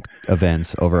 acoustic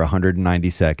events over 190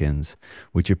 seconds,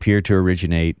 which appeared to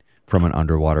originate from an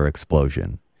underwater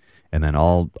explosion. And then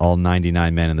all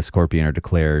 99 men in the Scorpion are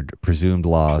declared presumed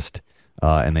lost,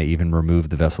 and they even removed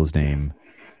the vessel's name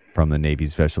from the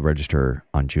Navy's vessel register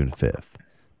on June 5th.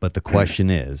 But the question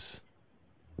is,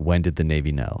 when did the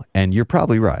Navy know? And you're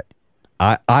probably right.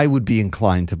 I would be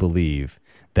inclined to believe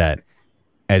that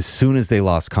as soon as they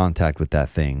lost contact with that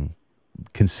thing,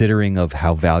 considering of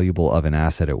how valuable of an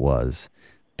asset it was,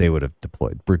 they would have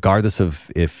deployed, regardless of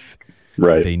if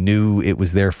they knew it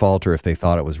was their fault or if they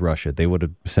thought it was Russia. They would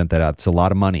have sent that out. It's a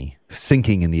lot of money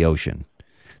sinking in the ocean.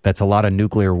 That's a lot of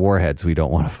nuclear warheads we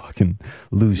don't want to fucking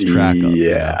lose track of.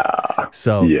 Yeah. You know?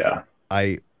 So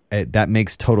that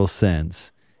makes total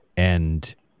sense.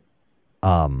 And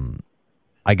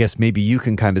I guess maybe you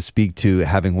can kind of speak to,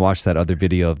 having watched that other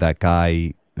video of that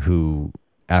guy who,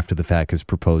 after the fact, has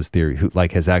proposed theory, who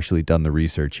like has actually done the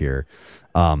research here,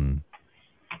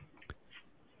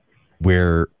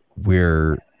 where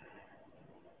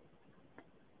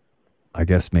I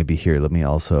guess maybe here, let me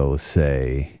also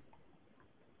say,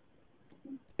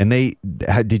 and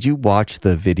did you watch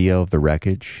the video of the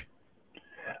wreckage?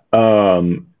 I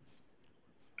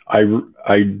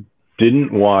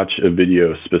didn't watch a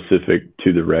video specific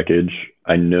to the wreckage.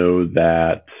 I know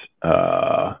that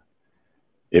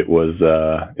it was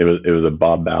a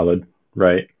Bob Ballard,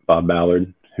 right? Bob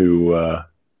Ballard, who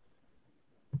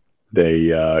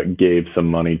they gave some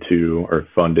money to, or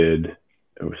funded,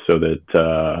 so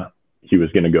that he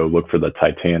was going to go look for the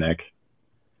Titanic.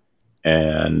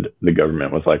 And the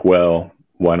government was like, well,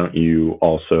 why don't you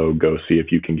also go see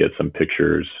if you can get some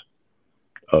pictures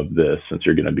of this, since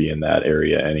you're going to be in that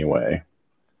area anyway.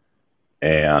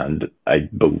 And I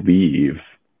believe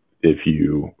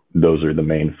those are the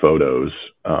main photos,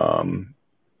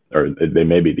 or they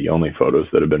may be the only photos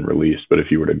that have been released, but if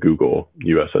you were to Google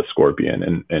USS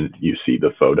Scorpion and you see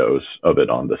the photos of it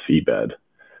on the seabed,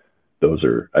 those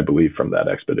are, I believe, from that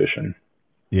expedition.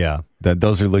 Yeah,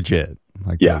 those are legit.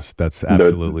 Like, that's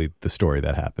absolutely the story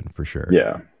that happened for sure.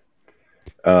 Yeah.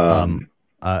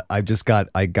 I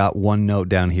got one note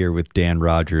down here with Dan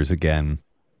Rogers again.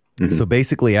 Mm-hmm. So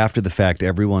basically, after the fact,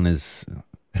 everyone is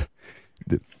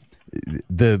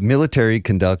the military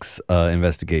conducts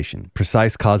investigation.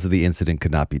 Precise cause of the incident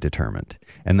could not be determined,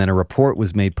 and then a report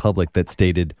was made public that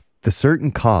stated the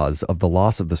certain cause of the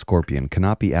loss of the Scorpion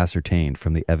cannot be ascertained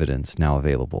from the evidence now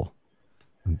available.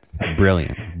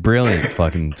 Brilliant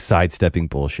fucking sidestepping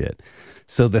bullshit.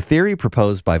 So the theory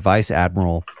proposed by Vice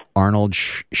Admiral Arnold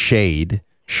Schrade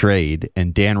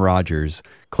and Dan Rogers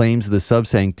claims the sub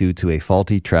sank due to a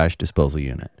faulty trash disposal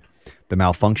unit. The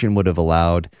malfunction would have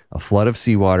allowed a flood of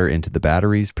seawater into the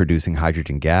batteries, producing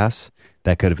hydrogen gas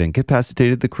that could have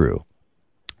incapacitated the crew.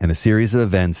 And a series of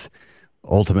events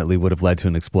ultimately would have led to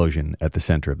an explosion at the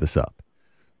center of the sub.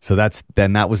 So those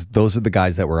are the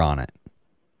guys that were on it.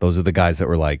 Those are the guys that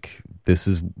were like,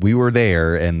 we were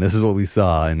there and this is what we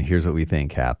saw and here's what we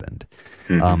think happened.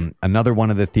 Mm-hmm. Another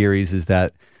one of the theories is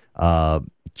that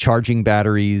charging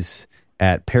batteries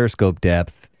at periscope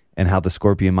depth and how the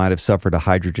Scorpion might have suffered a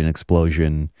hydrogen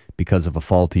explosion because of a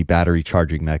faulty battery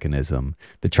charging mechanism.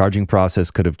 The charging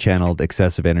process could have channeled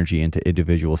excessive energy into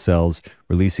individual cells,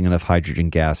 releasing enough hydrogen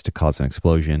gas to cause an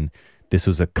explosion. This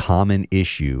was a common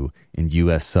issue in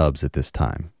U.S. subs at this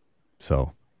time.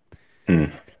 So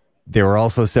there were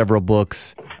also several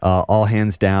books, All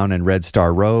Hands Down and Red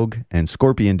Star Rogue and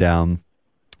Scorpion Down,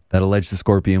 that alleged the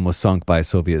Scorpion was sunk by a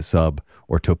Soviet sub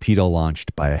or torpedo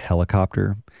launched by a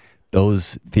helicopter.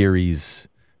 Those theories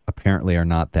apparently are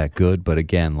not that good, but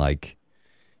again, like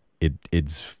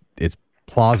it's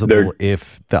plausible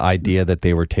if the idea that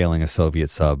they were tailing a Soviet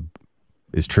sub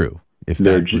is true. If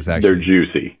that was actually, they're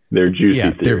juicy. They're juicy.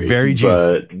 Yeah, theories, they're very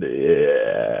juicy.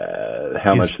 But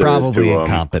how much? It's probably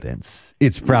incompetence.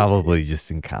 It's probably just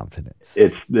incompetence.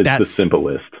 It's the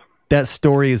simplest. That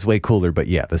story is way cooler, but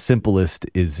yeah, the simplest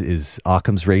is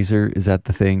Occam's razor. Is that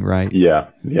the thing, right? Yeah.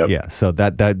 Yep. Yeah. So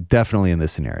that definitely in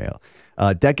this scenario.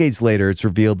 Decades later, it's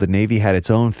revealed the Navy had its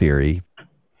own theory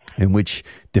in which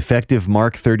defective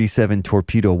Mark 37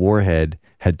 torpedo warhead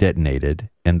had detonated,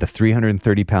 and the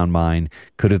 330-pound mine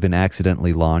could have been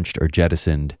accidentally launched or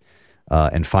jettisoned,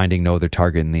 and finding no other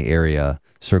target in the area,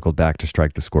 circled back to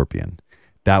strike the Scorpion.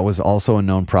 That was also a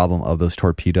known problem of those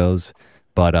torpedoes,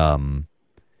 but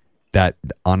that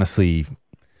honestly,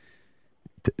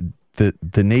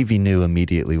 the Navy knew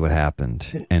immediately what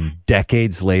happened, and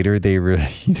decades later they were,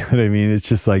 you know what I mean? It's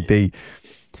just like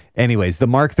anyways, the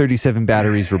Mark 37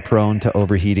 batteries were prone to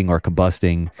overheating or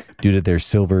combusting due to their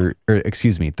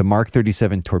the Mark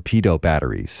 37 torpedo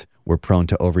batteries were prone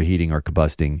to overheating or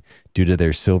combusting due to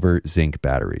their silver zinc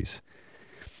batteries.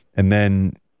 And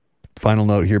then final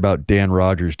note here about Dan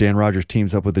Rogers. Dan Rogers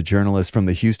teams up with a journalist from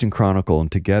the Houston Chronicle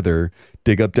and together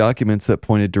dig up documents that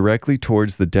pointed directly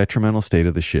towards the detrimental state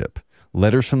of the ship.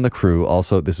 Letters from the crew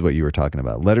also, this is what you were talking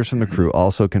about. Letters from the crew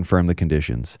also confirm the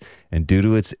conditions. And due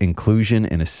to its inclusion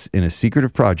in a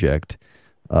secretive project,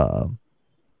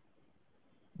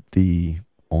 the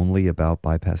only about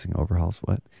bypassing overhauls,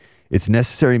 what? Its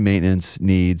necessary maintenance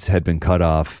needs had been cut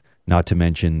off, not to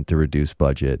mention the reduced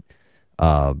budget.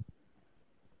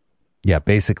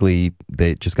 Basically,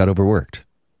 they just got overworked.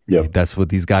 Yep. That's what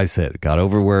these guys said. Got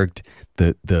overworked.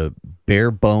 The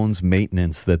bare bones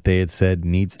maintenance that they had said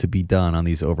needs to be done on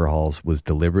these overhauls was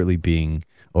deliberately being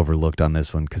overlooked on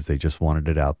this one because they just wanted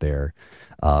it out there.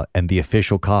 And the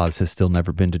official cause has still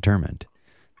never been determined.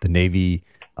 The Navy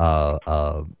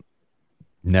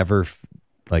never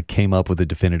came up with a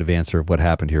definitive answer of what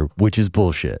happened here, which is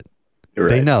bullshit. Right.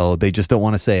 They know, they just don't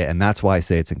want to say it, and that's why I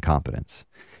say it's incompetence.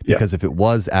 Because if it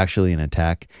was actually an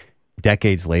attack,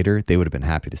 decades later, they would have been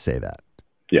happy to say that.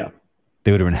 Yeah.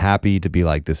 They would have been happy to be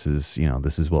like, this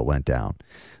is what went down.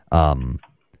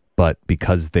 But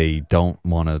because they don't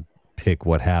want to pick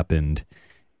what happened,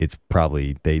 it's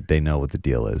probably, they know what the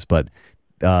deal is. But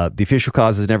the official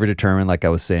cause is never determined, like I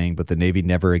was saying, but the Navy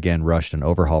never again rushed an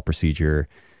overhaul procedure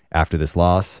after this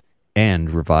loss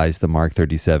and revised the Mark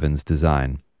 37's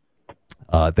design.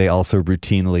 They also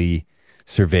routinely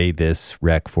survey this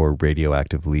wreck for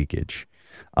radioactive leakage.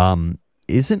 Aren't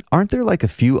there like a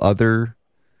few other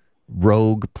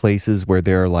rogue places where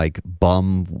there are like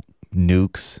bum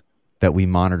nukes that we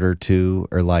monitor too,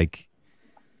 or like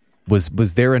was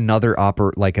there another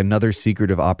another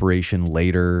secretive operation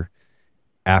later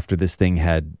after this thing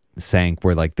had sank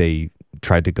where like they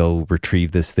tried to go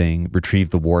retrieve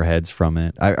the warheads from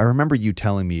it? I remember you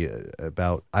telling me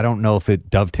about, I don't know if it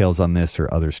dovetails on this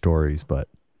or other stories, but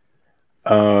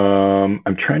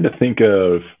I'm trying to think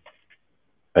of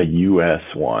a US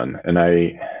one, and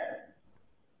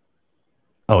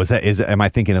am I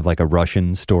thinking of like a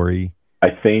Russian story? I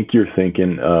think you're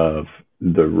thinking of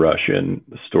the Russian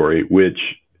story, which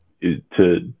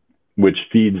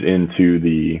feeds into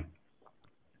the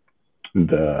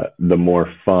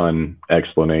more fun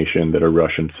explanation that a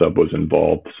Russian sub was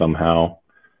involved somehow,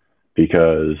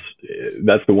 because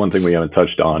that's the one thing we haven't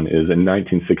touched on is in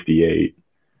 1968,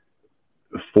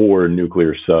 4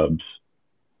 nuclear subs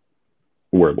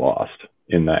were lost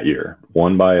in that year.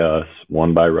 One by us,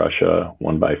 one by Russia,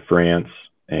 one by France,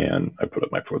 and I put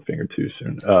up my 4th finger too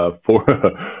soon. The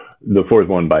 4th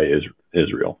one by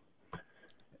Israel.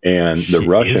 And the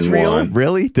Russian Israel? one,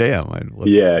 really? Damn.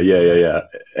 Yeah.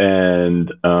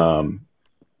 And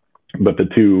but the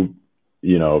two,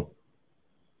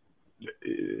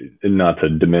 not to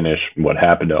diminish what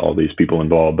happened to all these people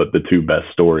involved, but the 2 best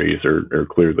stories are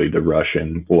clearly the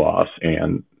Russian loss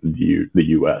and the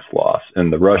U.S. loss.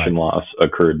 And the Russian loss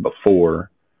occurred before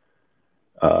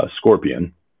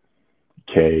Scorpion,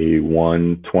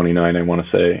 K-129, I want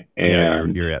to say.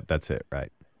 And you're at, that's it,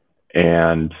 right?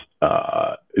 And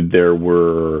there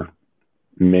were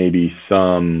maybe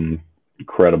some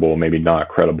credible, maybe not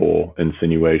credible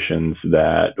insinuations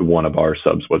that one of our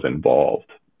subs was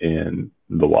involved in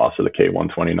the loss of the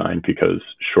K-129, because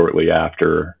shortly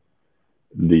after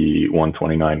the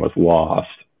 129 was lost,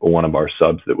 one of our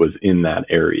subs that was in that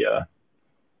area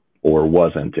or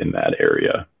wasn't in that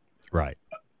area, right?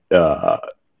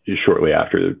 Shortly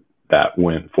after that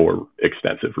went for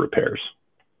extensive repairs.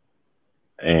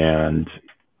 And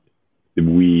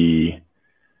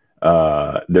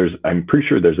I'm pretty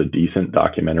sure there's a decent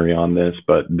documentary on this,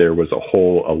 but there was a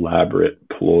whole elaborate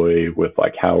ploy with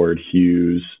like Howard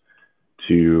Hughes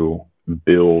to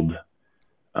build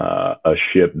a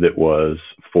ship that was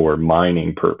for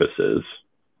mining purposes.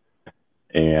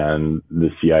 And the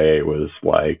CIA was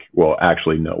like, well,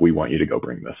 actually, no, we want you to go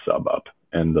bring this sub up.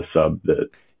 And the sub that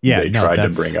they tried to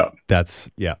bring up. That's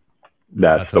the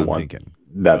one.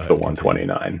 That's the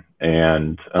 129.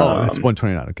 And that's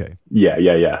 129. Okay.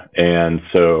 Yeah. And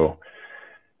so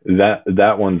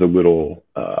that one's a little,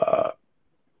 how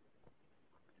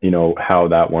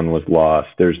that one was lost.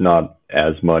 There's not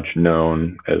as much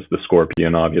known as the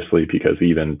Scorpion, obviously, because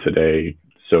even today,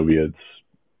 Soviets,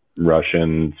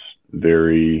 Russians,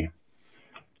 they're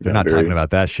not talking about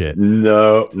that shit.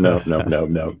 No. Except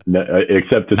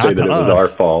to say that it was our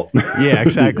fault. Yeah,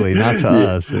 exactly. Not to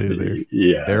us.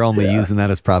 They're only using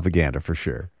that as propaganda for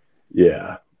sure.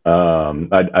 Yeah.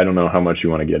 I don't know how much you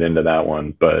want to get into that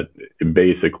one, but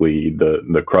basically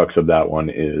the crux of that one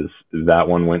is that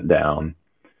one went down.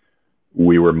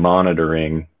 We were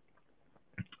monitoring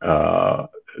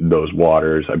those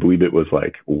waters. I believe it was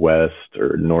like west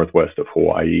or northwest of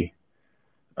Hawaii.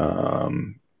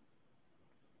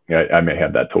 I may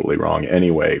have that totally wrong.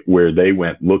 Anyway, where they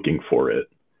went looking for it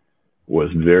was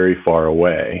very far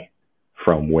away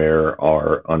from where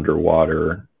our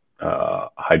underwater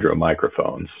hydro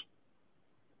microphones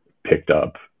picked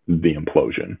up the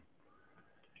implosion.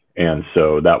 And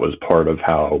so that was part of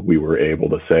how we were able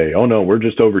to say, oh no, we're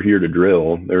just over here to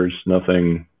drill. There's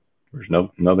nothing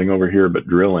over here but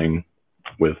drilling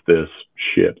with this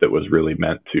ship that was really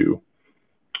meant to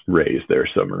raise their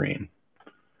submarine.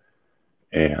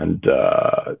 And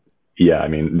I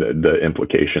mean, the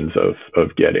implications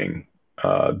of getting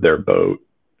their boat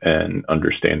and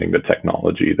understanding the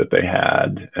technology that they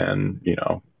had, and, you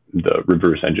know, the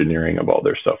reverse engineering of all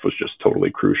their stuff was just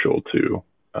totally crucial to,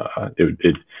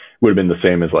 it would have been the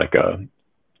same as like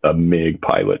a MiG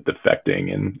pilot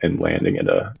defecting and landing at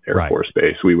a Air Force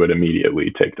base. We would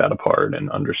immediately take that apart and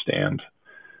understand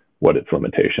what its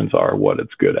limitations are, what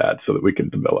it's good at, so that we can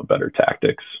develop better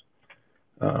tactics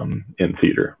in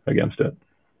theater against it.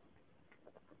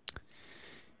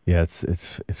 Yeah,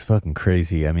 it's fucking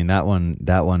crazy. I mean, that one,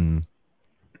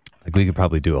 like, we could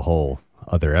probably do a whole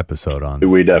other episode on.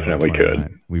 We definitely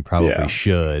could. We probably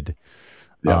should.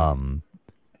 Yeah.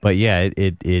 But yeah,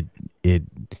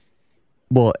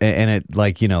 well, and it,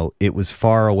 like, you know, it was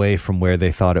far away from where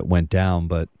they thought it went down,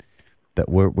 but that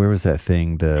where was that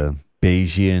thing? The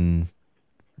Bayesian,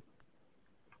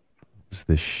 was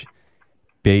this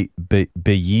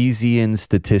Bayesian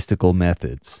statistical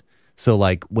methods. So,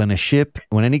 like, when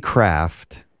any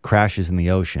craft crashes in the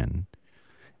ocean,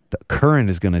 the current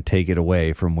is going to take it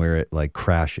away from where it, like,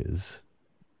 crashes,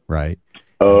 right?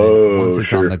 Once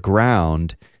it's on the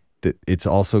ground, it's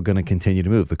also going to continue to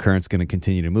move. The current's going to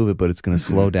continue to move it, but it's going to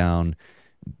slow down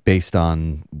based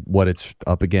on what it's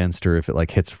up against, or if it, like,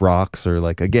 hits rocks, or,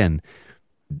 like, again,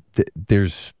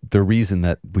 there's the reason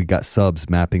that we got subs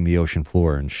mapping the ocean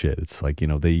floor and shit. It's like, you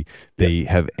know, they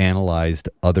have analyzed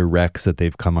other wrecks that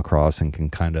they've come across and can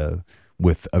kind of,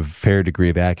 with a fair degree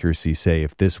of accuracy, say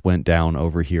if this went down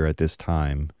over here at this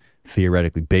time,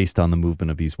 theoretically, based on the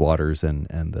movement of these waters and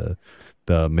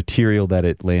the material that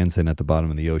it lands in at the bottom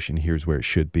of the ocean, here's where it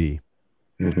should be.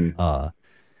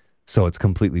 So it's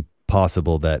completely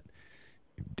possible that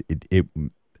it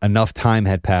enough time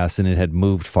had passed and it had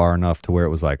moved far enough to where it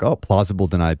was like, oh, plausible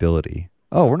deniability.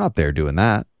 Oh, we're not there doing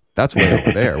that. That's way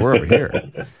over there. We're over here.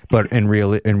 But in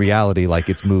reality, like,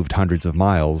 it's moved hundreds of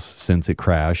miles since it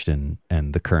crashed, and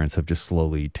the currents have just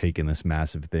slowly taken this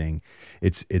massive thing.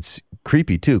 It's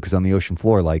creepy too, because on the ocean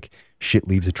floor, like, shit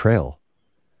leaves a trail.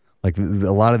 Like, a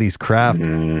lot of these craft,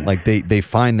 like, they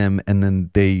find them, and then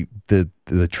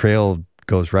the trail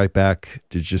goes right back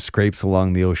to just scrapes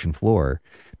along the ocean floor.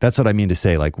 That's what I mean to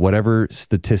say. Like, whatever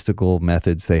statistical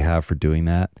methods they have for doing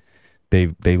that,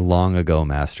 they long ago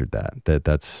mastered that.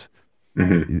 That's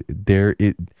there.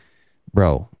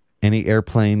 Bro, any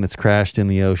airplane that's crashed in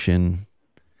the ocean,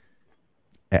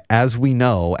 as we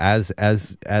know, as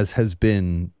has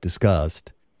been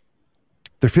discussed,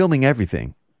 they're filming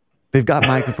everything. They've got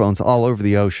microphones all over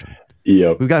the ocean.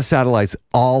 Yep. We've got satellites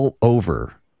all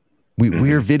over.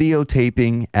 We're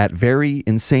videotaping at very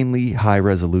insanely high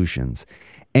resolutions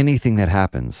anything that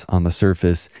happens on the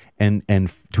surface, and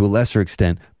to a lesser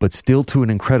extent, but still to an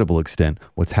incredible extent,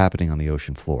 what's happening on the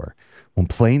ocean floor. When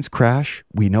planes crash,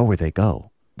 we know where they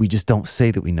go. We just don't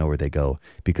say that we know where they go,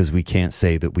 because we can't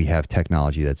say that we have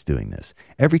technology that's doing this.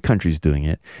 Every country's doing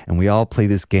it, and we all play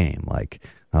this game like,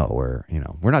 oh, we're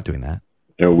not doing that.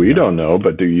 No, we don't know,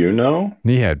 but do you know?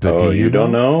 Yeah, but do you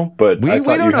don't know? But I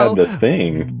thought you had the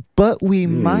thing. But we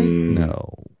might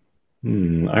know. I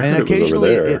heard it was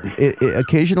over there.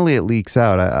 Occasionally it leaks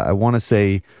out. I want to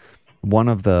say one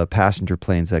of the passenger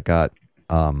planes that got,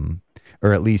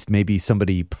 or at least maybe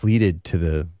somebody pleaded to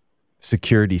the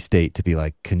security state to be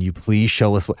like, can you please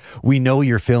show us what we know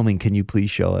you're filming? Can you please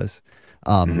show us?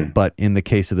 But in the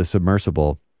case of the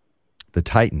submersible, the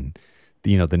Titan,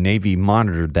 you know, the Navy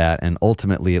monitored that, and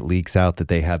ultimately it leaks out that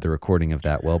they had the recording of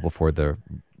that well before the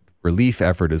relief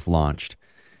effort is launched.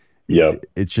 Yeah,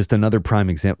 it's just another prime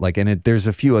example. Like, and there's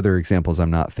a few other examples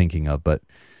I'm not thinking of, but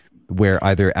where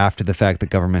either after the fact the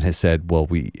government has said, well,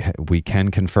 we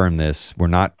can confirm this. We're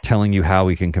not telling you how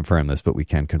we can confirm this, but we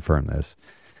can confirm this.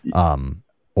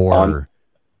 Or,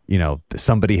 you know,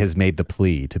 somebody has made the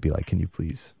plea to be like, can you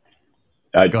please?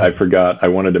 I forgot. I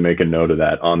wanted to make a note of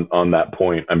that. On that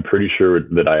point, I'm pretty sure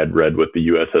that I had read with the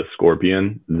USS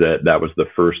Scorpion that was the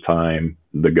first time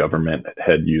the government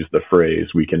had used the phrase,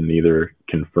 we can neither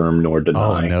confirm nor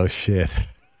deny. Oh, no shit.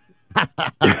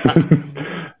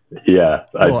 Yeah,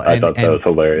 I thought that was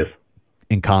hilarious.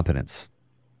 Incompetence.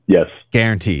 Yes.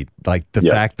 Guaranteed. Like, the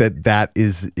fact that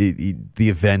is the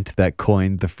event that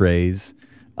coined the phrase,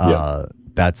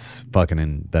 that's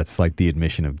that's like the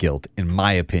admission of guilt, in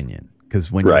my opinion.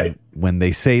 Because when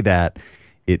they say that,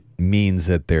 it means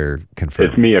that they're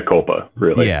confirming. It's mea culpa,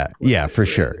 really. Yeah, for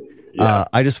sure. Yeah.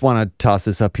 I just want to toss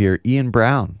this up here. Ian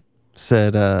Brown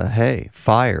said, hey,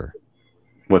 fire.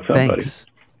 What's up, buddy?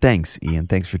 Thanks, Ian.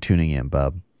 Thanks for tuning in,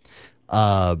 bub.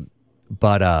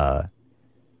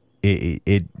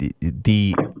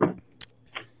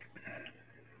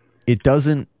 It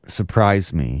doesn't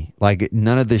surprise me. Like,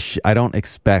 none of this, I don't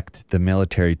expect the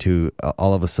military to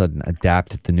all of a sudden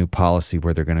adapt the new policy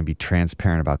where they're going to be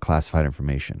transparent about classified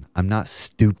information. I'm not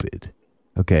stupid.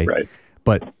 Okay. Right.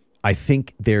 But I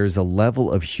think there's a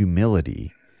level of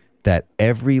humility that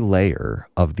every layer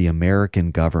of the American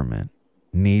government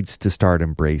needs to start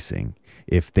embracing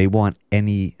if they want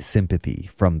any sympathy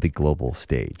from the global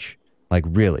stage. Like,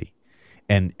 really.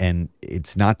 And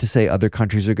it's not to say other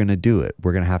countries are going to do it.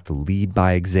 We're going to have to lead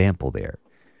by example there.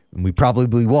 And we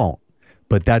probably won't.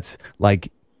 But that's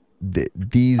like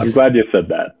these. I'm glad you said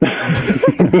that.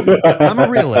 I'm a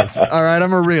realist. All right.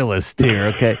 I'm a realist here.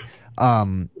 Okay.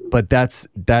 But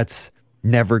that's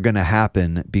never going to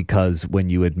happen, because when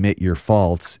you admit your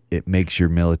faults, it makes your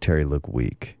military look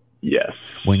weak. Yes.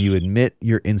 When you admit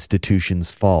your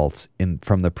institution's faults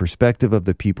from the perspective of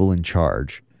the people in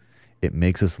charge, it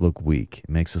makes us look weak. It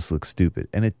makes us look stupid.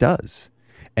 And it does.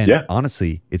 And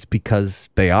honestly, it's because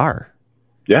they are.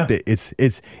 Yeah.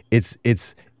 It's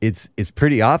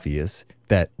pretty obvious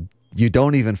that you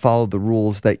don't even follow the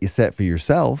rules that you set for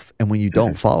yourself. And when you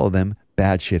don't follow them,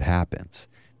 bad shit happens.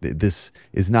 This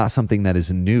is not something that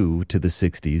is new to the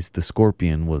 60s. The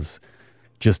Scorpion was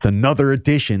just another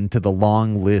addition to the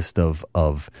long list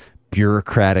of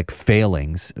bureaucratic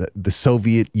failings. The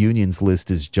Soviet Union's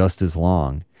list is just as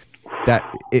long.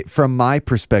 From my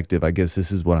perspective, I guess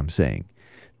this is what I'm saying.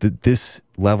 This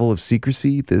level of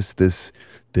secrecy, this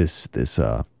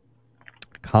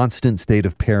constant state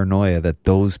of paranoia that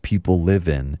those people live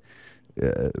in,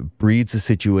 breeds a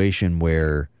situation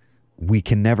where we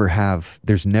can never have.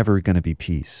 There's never going to be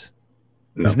peace.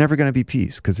 No. There's never going to be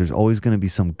peace, because there's always going to be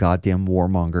some goddamn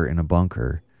warmonger in a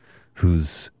bunker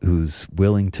who's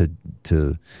willing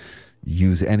to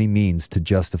use any means to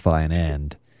justify an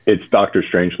end. It's Dr.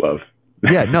 Strangelove.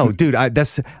 Yeah, no, dude. I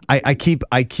keep.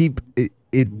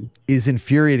 It is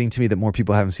infuriating to me that more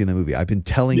people haven't seen the movie. I've been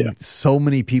telling so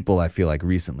many people, I feel like,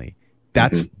 recently,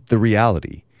 that's the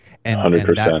reality, and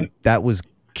 100%. That was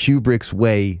Kubrick's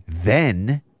way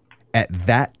then, at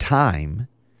that time,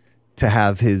 to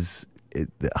have his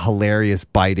hilarious,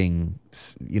 biting,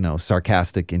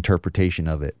 sarcastic interpretation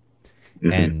of it.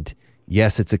 And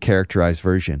yes, it's a characterized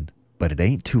version, but it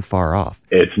ain't too far off.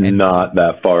 It's not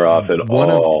that far off at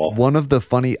all. One of the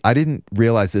funny, I didn't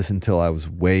realize this until I was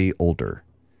way older,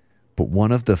 but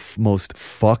one of the most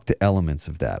fucked elements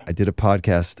of that, I did a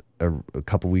podcast a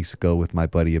couple weeks ago with my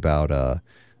buddy about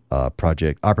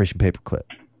project Operation Paperclip.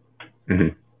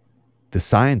 Mm-hmm. The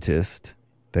scientist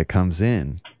that comes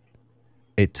in,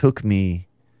 it took me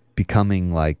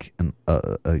becoming like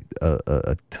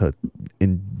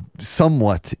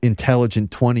somewhat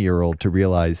intelligent 20-year-old to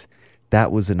realize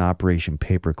that was an Operation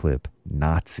Paperclip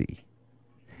Nazi.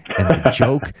 And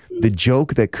the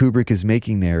joke that Kubrick is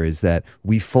making there is that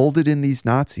we folded in these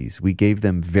Nazis. We gave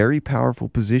them very powerful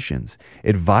positions,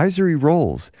 advisory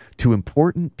roles to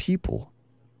important people.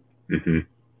 Mm-hmm.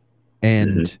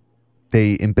 And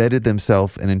they embedded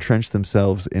themselves and entrenched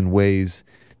themselves in ways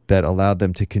that allowed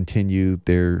them to continue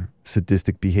their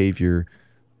sadistic behavior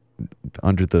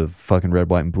under the fucking red,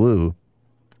 white, and blue.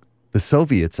 The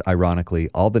Soviets, ironically,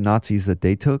 all the Nazis that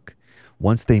they took,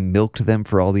 once they milked them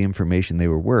for all the information they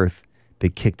were worth, they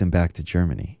kicked them back to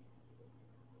Germany.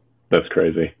 That's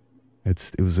crazy.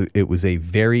 It was a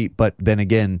very, but then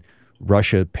again,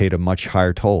 Russia paid a much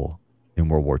higher toll in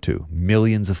World War II.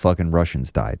 Millions of fucking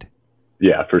Russians died.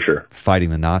 Yeah, for sure.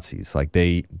 Fighting the Nazis. Like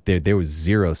there was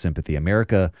zero sympathy.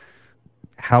 America,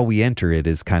 how we enter it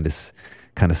is kind of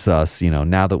sus,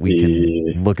 now that we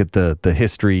can look at the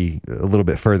history a little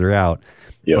bit further out.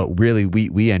 Yep. But really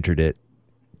we entered it.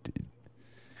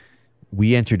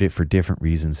 We entered it for different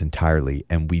reasons entirely,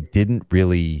 and we didn't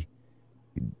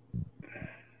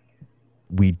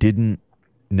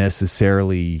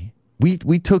necessarily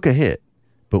we took a hit,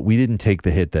 but we didn't take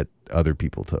the hit that other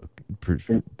people took.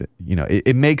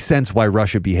 It makes sense why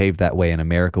Russia behaved that way and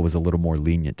America was a little more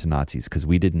lenient to Nazis, because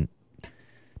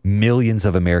millions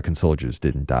of American soldiers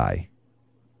didn't die.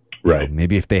 Right.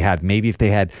 Maybe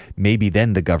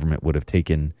then the government would have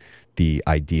taken the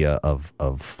idea of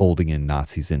folding in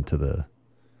Nazis into the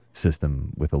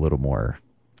system with a little more,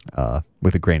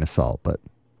 with a grain of salt. But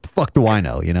the fuck do I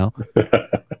know,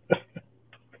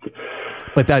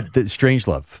 But that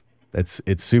Strangelove,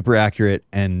 It's super accurate,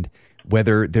 and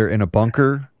whether they're in a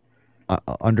bunker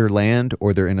under land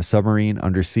or they're in a submarine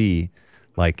undersea,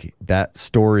 like that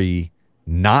story,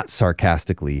 not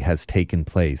sarcastically, has taken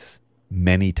place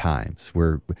many times.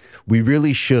 Where we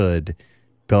really should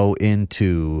go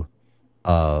into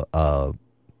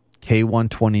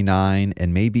K-129,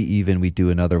 and maybe even we do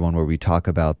another one where we talk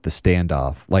about the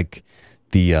standoff, like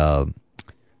the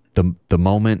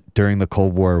moment during the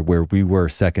Cold War where we were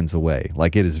seconds away.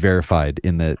 Like, it is verified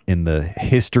in the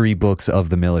history books of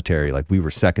the military. Like, we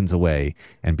were seconds away,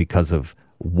 and because of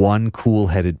one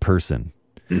cool-headed person,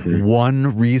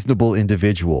 one reasonable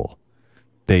individual,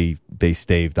 they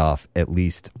staved off at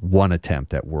least one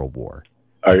attempt at World War.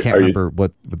 I can't remember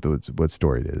what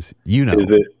story it is. You know. Is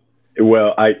it?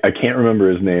 Well, I can't remember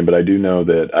his name, but I do know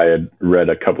that I had read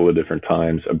a couple of different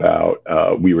times about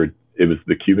it was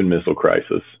the Cuban Missile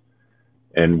Crisis,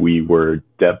 and we were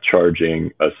depth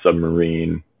charging a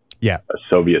submarine, a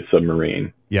Soviet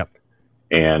submarine. Yep.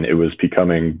 And it was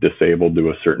becoming disabled to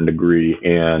a certain degree.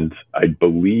 And I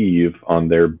believe on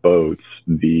their boats,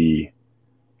 the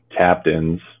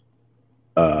captains,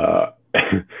 this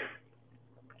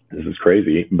is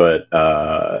crazy, but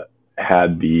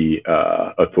had the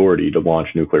authority to launch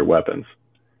nuclear weapons.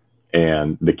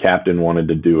 And the captain wanted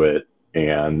to do it,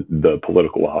 and the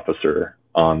political officer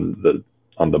on the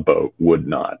boat would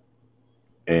not.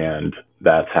 And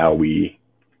that's how he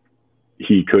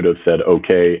could have said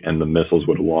okay, and the missiles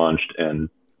would have launched, and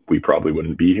we probably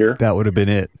wouldn't be here. That would have been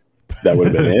it. That would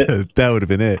have been it. That would have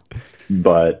been it.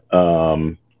 But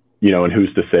and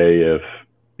who's to say if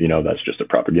that's just a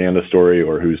propaganda story,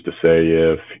 or who's to say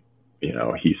if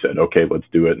he said okay, let's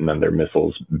do it, and then their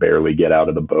missiles barely get out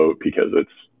of the boat because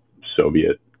it's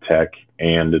Soviet tech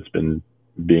and it's been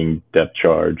being depth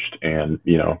charged, and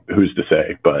who's to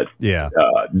say? But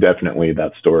definitely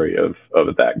that story of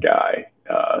that guy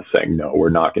saying no, we're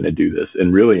not going to do this,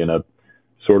 and really in a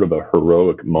sort of a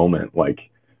heroic moment. Like,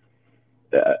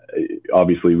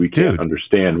 obviously we can't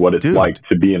understand what it's like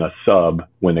to be in a sub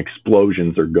when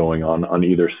explosions are going on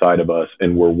either side of us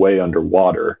and we're way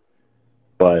underwater,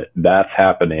 but that's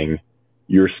happening.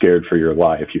 You're scared for your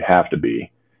life. You have to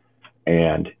be.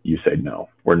 And you say, no,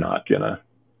 we're not gonna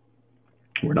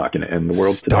end the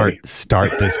world today.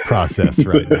 Start this process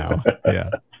right now.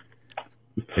 Yeah.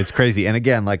 It's crazy. And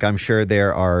again, like, I'm sure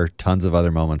there are tons of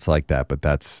other moments like that, but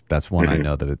that's one I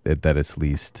know that it's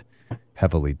least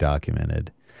heavily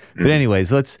documented. But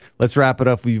anyways, let's wrap it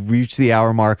up. We've reached the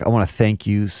hour mark. I want to thank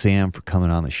you, Sam, for coming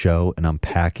on the show and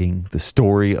unpacking the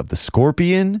story of the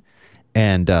Scorpion.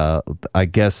 And I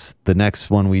guess the next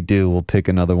one we do, we'll pick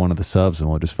another one of the subs and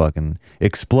we'll just fucking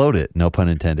explode it. No pun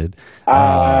intended.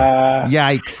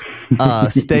 Yikes.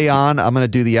 Stay on. I'm going to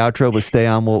do the outro, but stay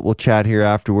on. We'll chat here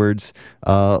afterwards.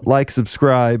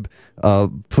 Subscribe.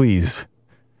 Please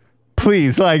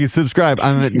like and subscribe.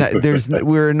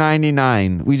 We're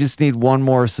 99. We just need one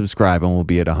more subscribe and we'll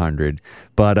be at 100.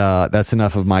 But that's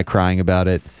enough of my crying about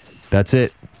it. That's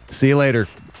it. See you later.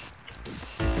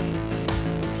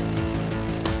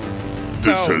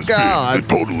 This has been the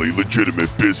Totally Legitimate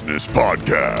Business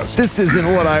Podcast. This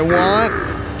isn't what I want.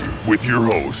 With your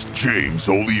host, James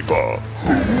Oliva.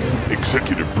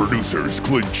 Executive producers,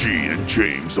 Clint G and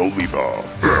James Oliva.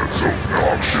 That's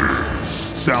obnoxious.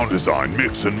 Sound design,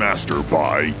 mix, and master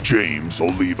by James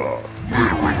Oliva.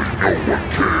 Literally no one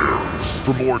cares.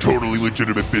 For more Totally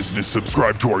Legitimate Business,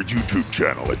 subscribe to our YouTube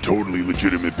channel at Totally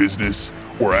Legitimate Business,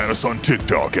 or add us on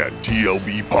TikTok at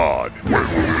TLB Pod. When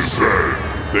will this end?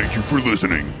 Thank you for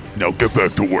listening. Now get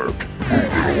back to work. Move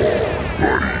it along,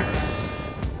 buddy.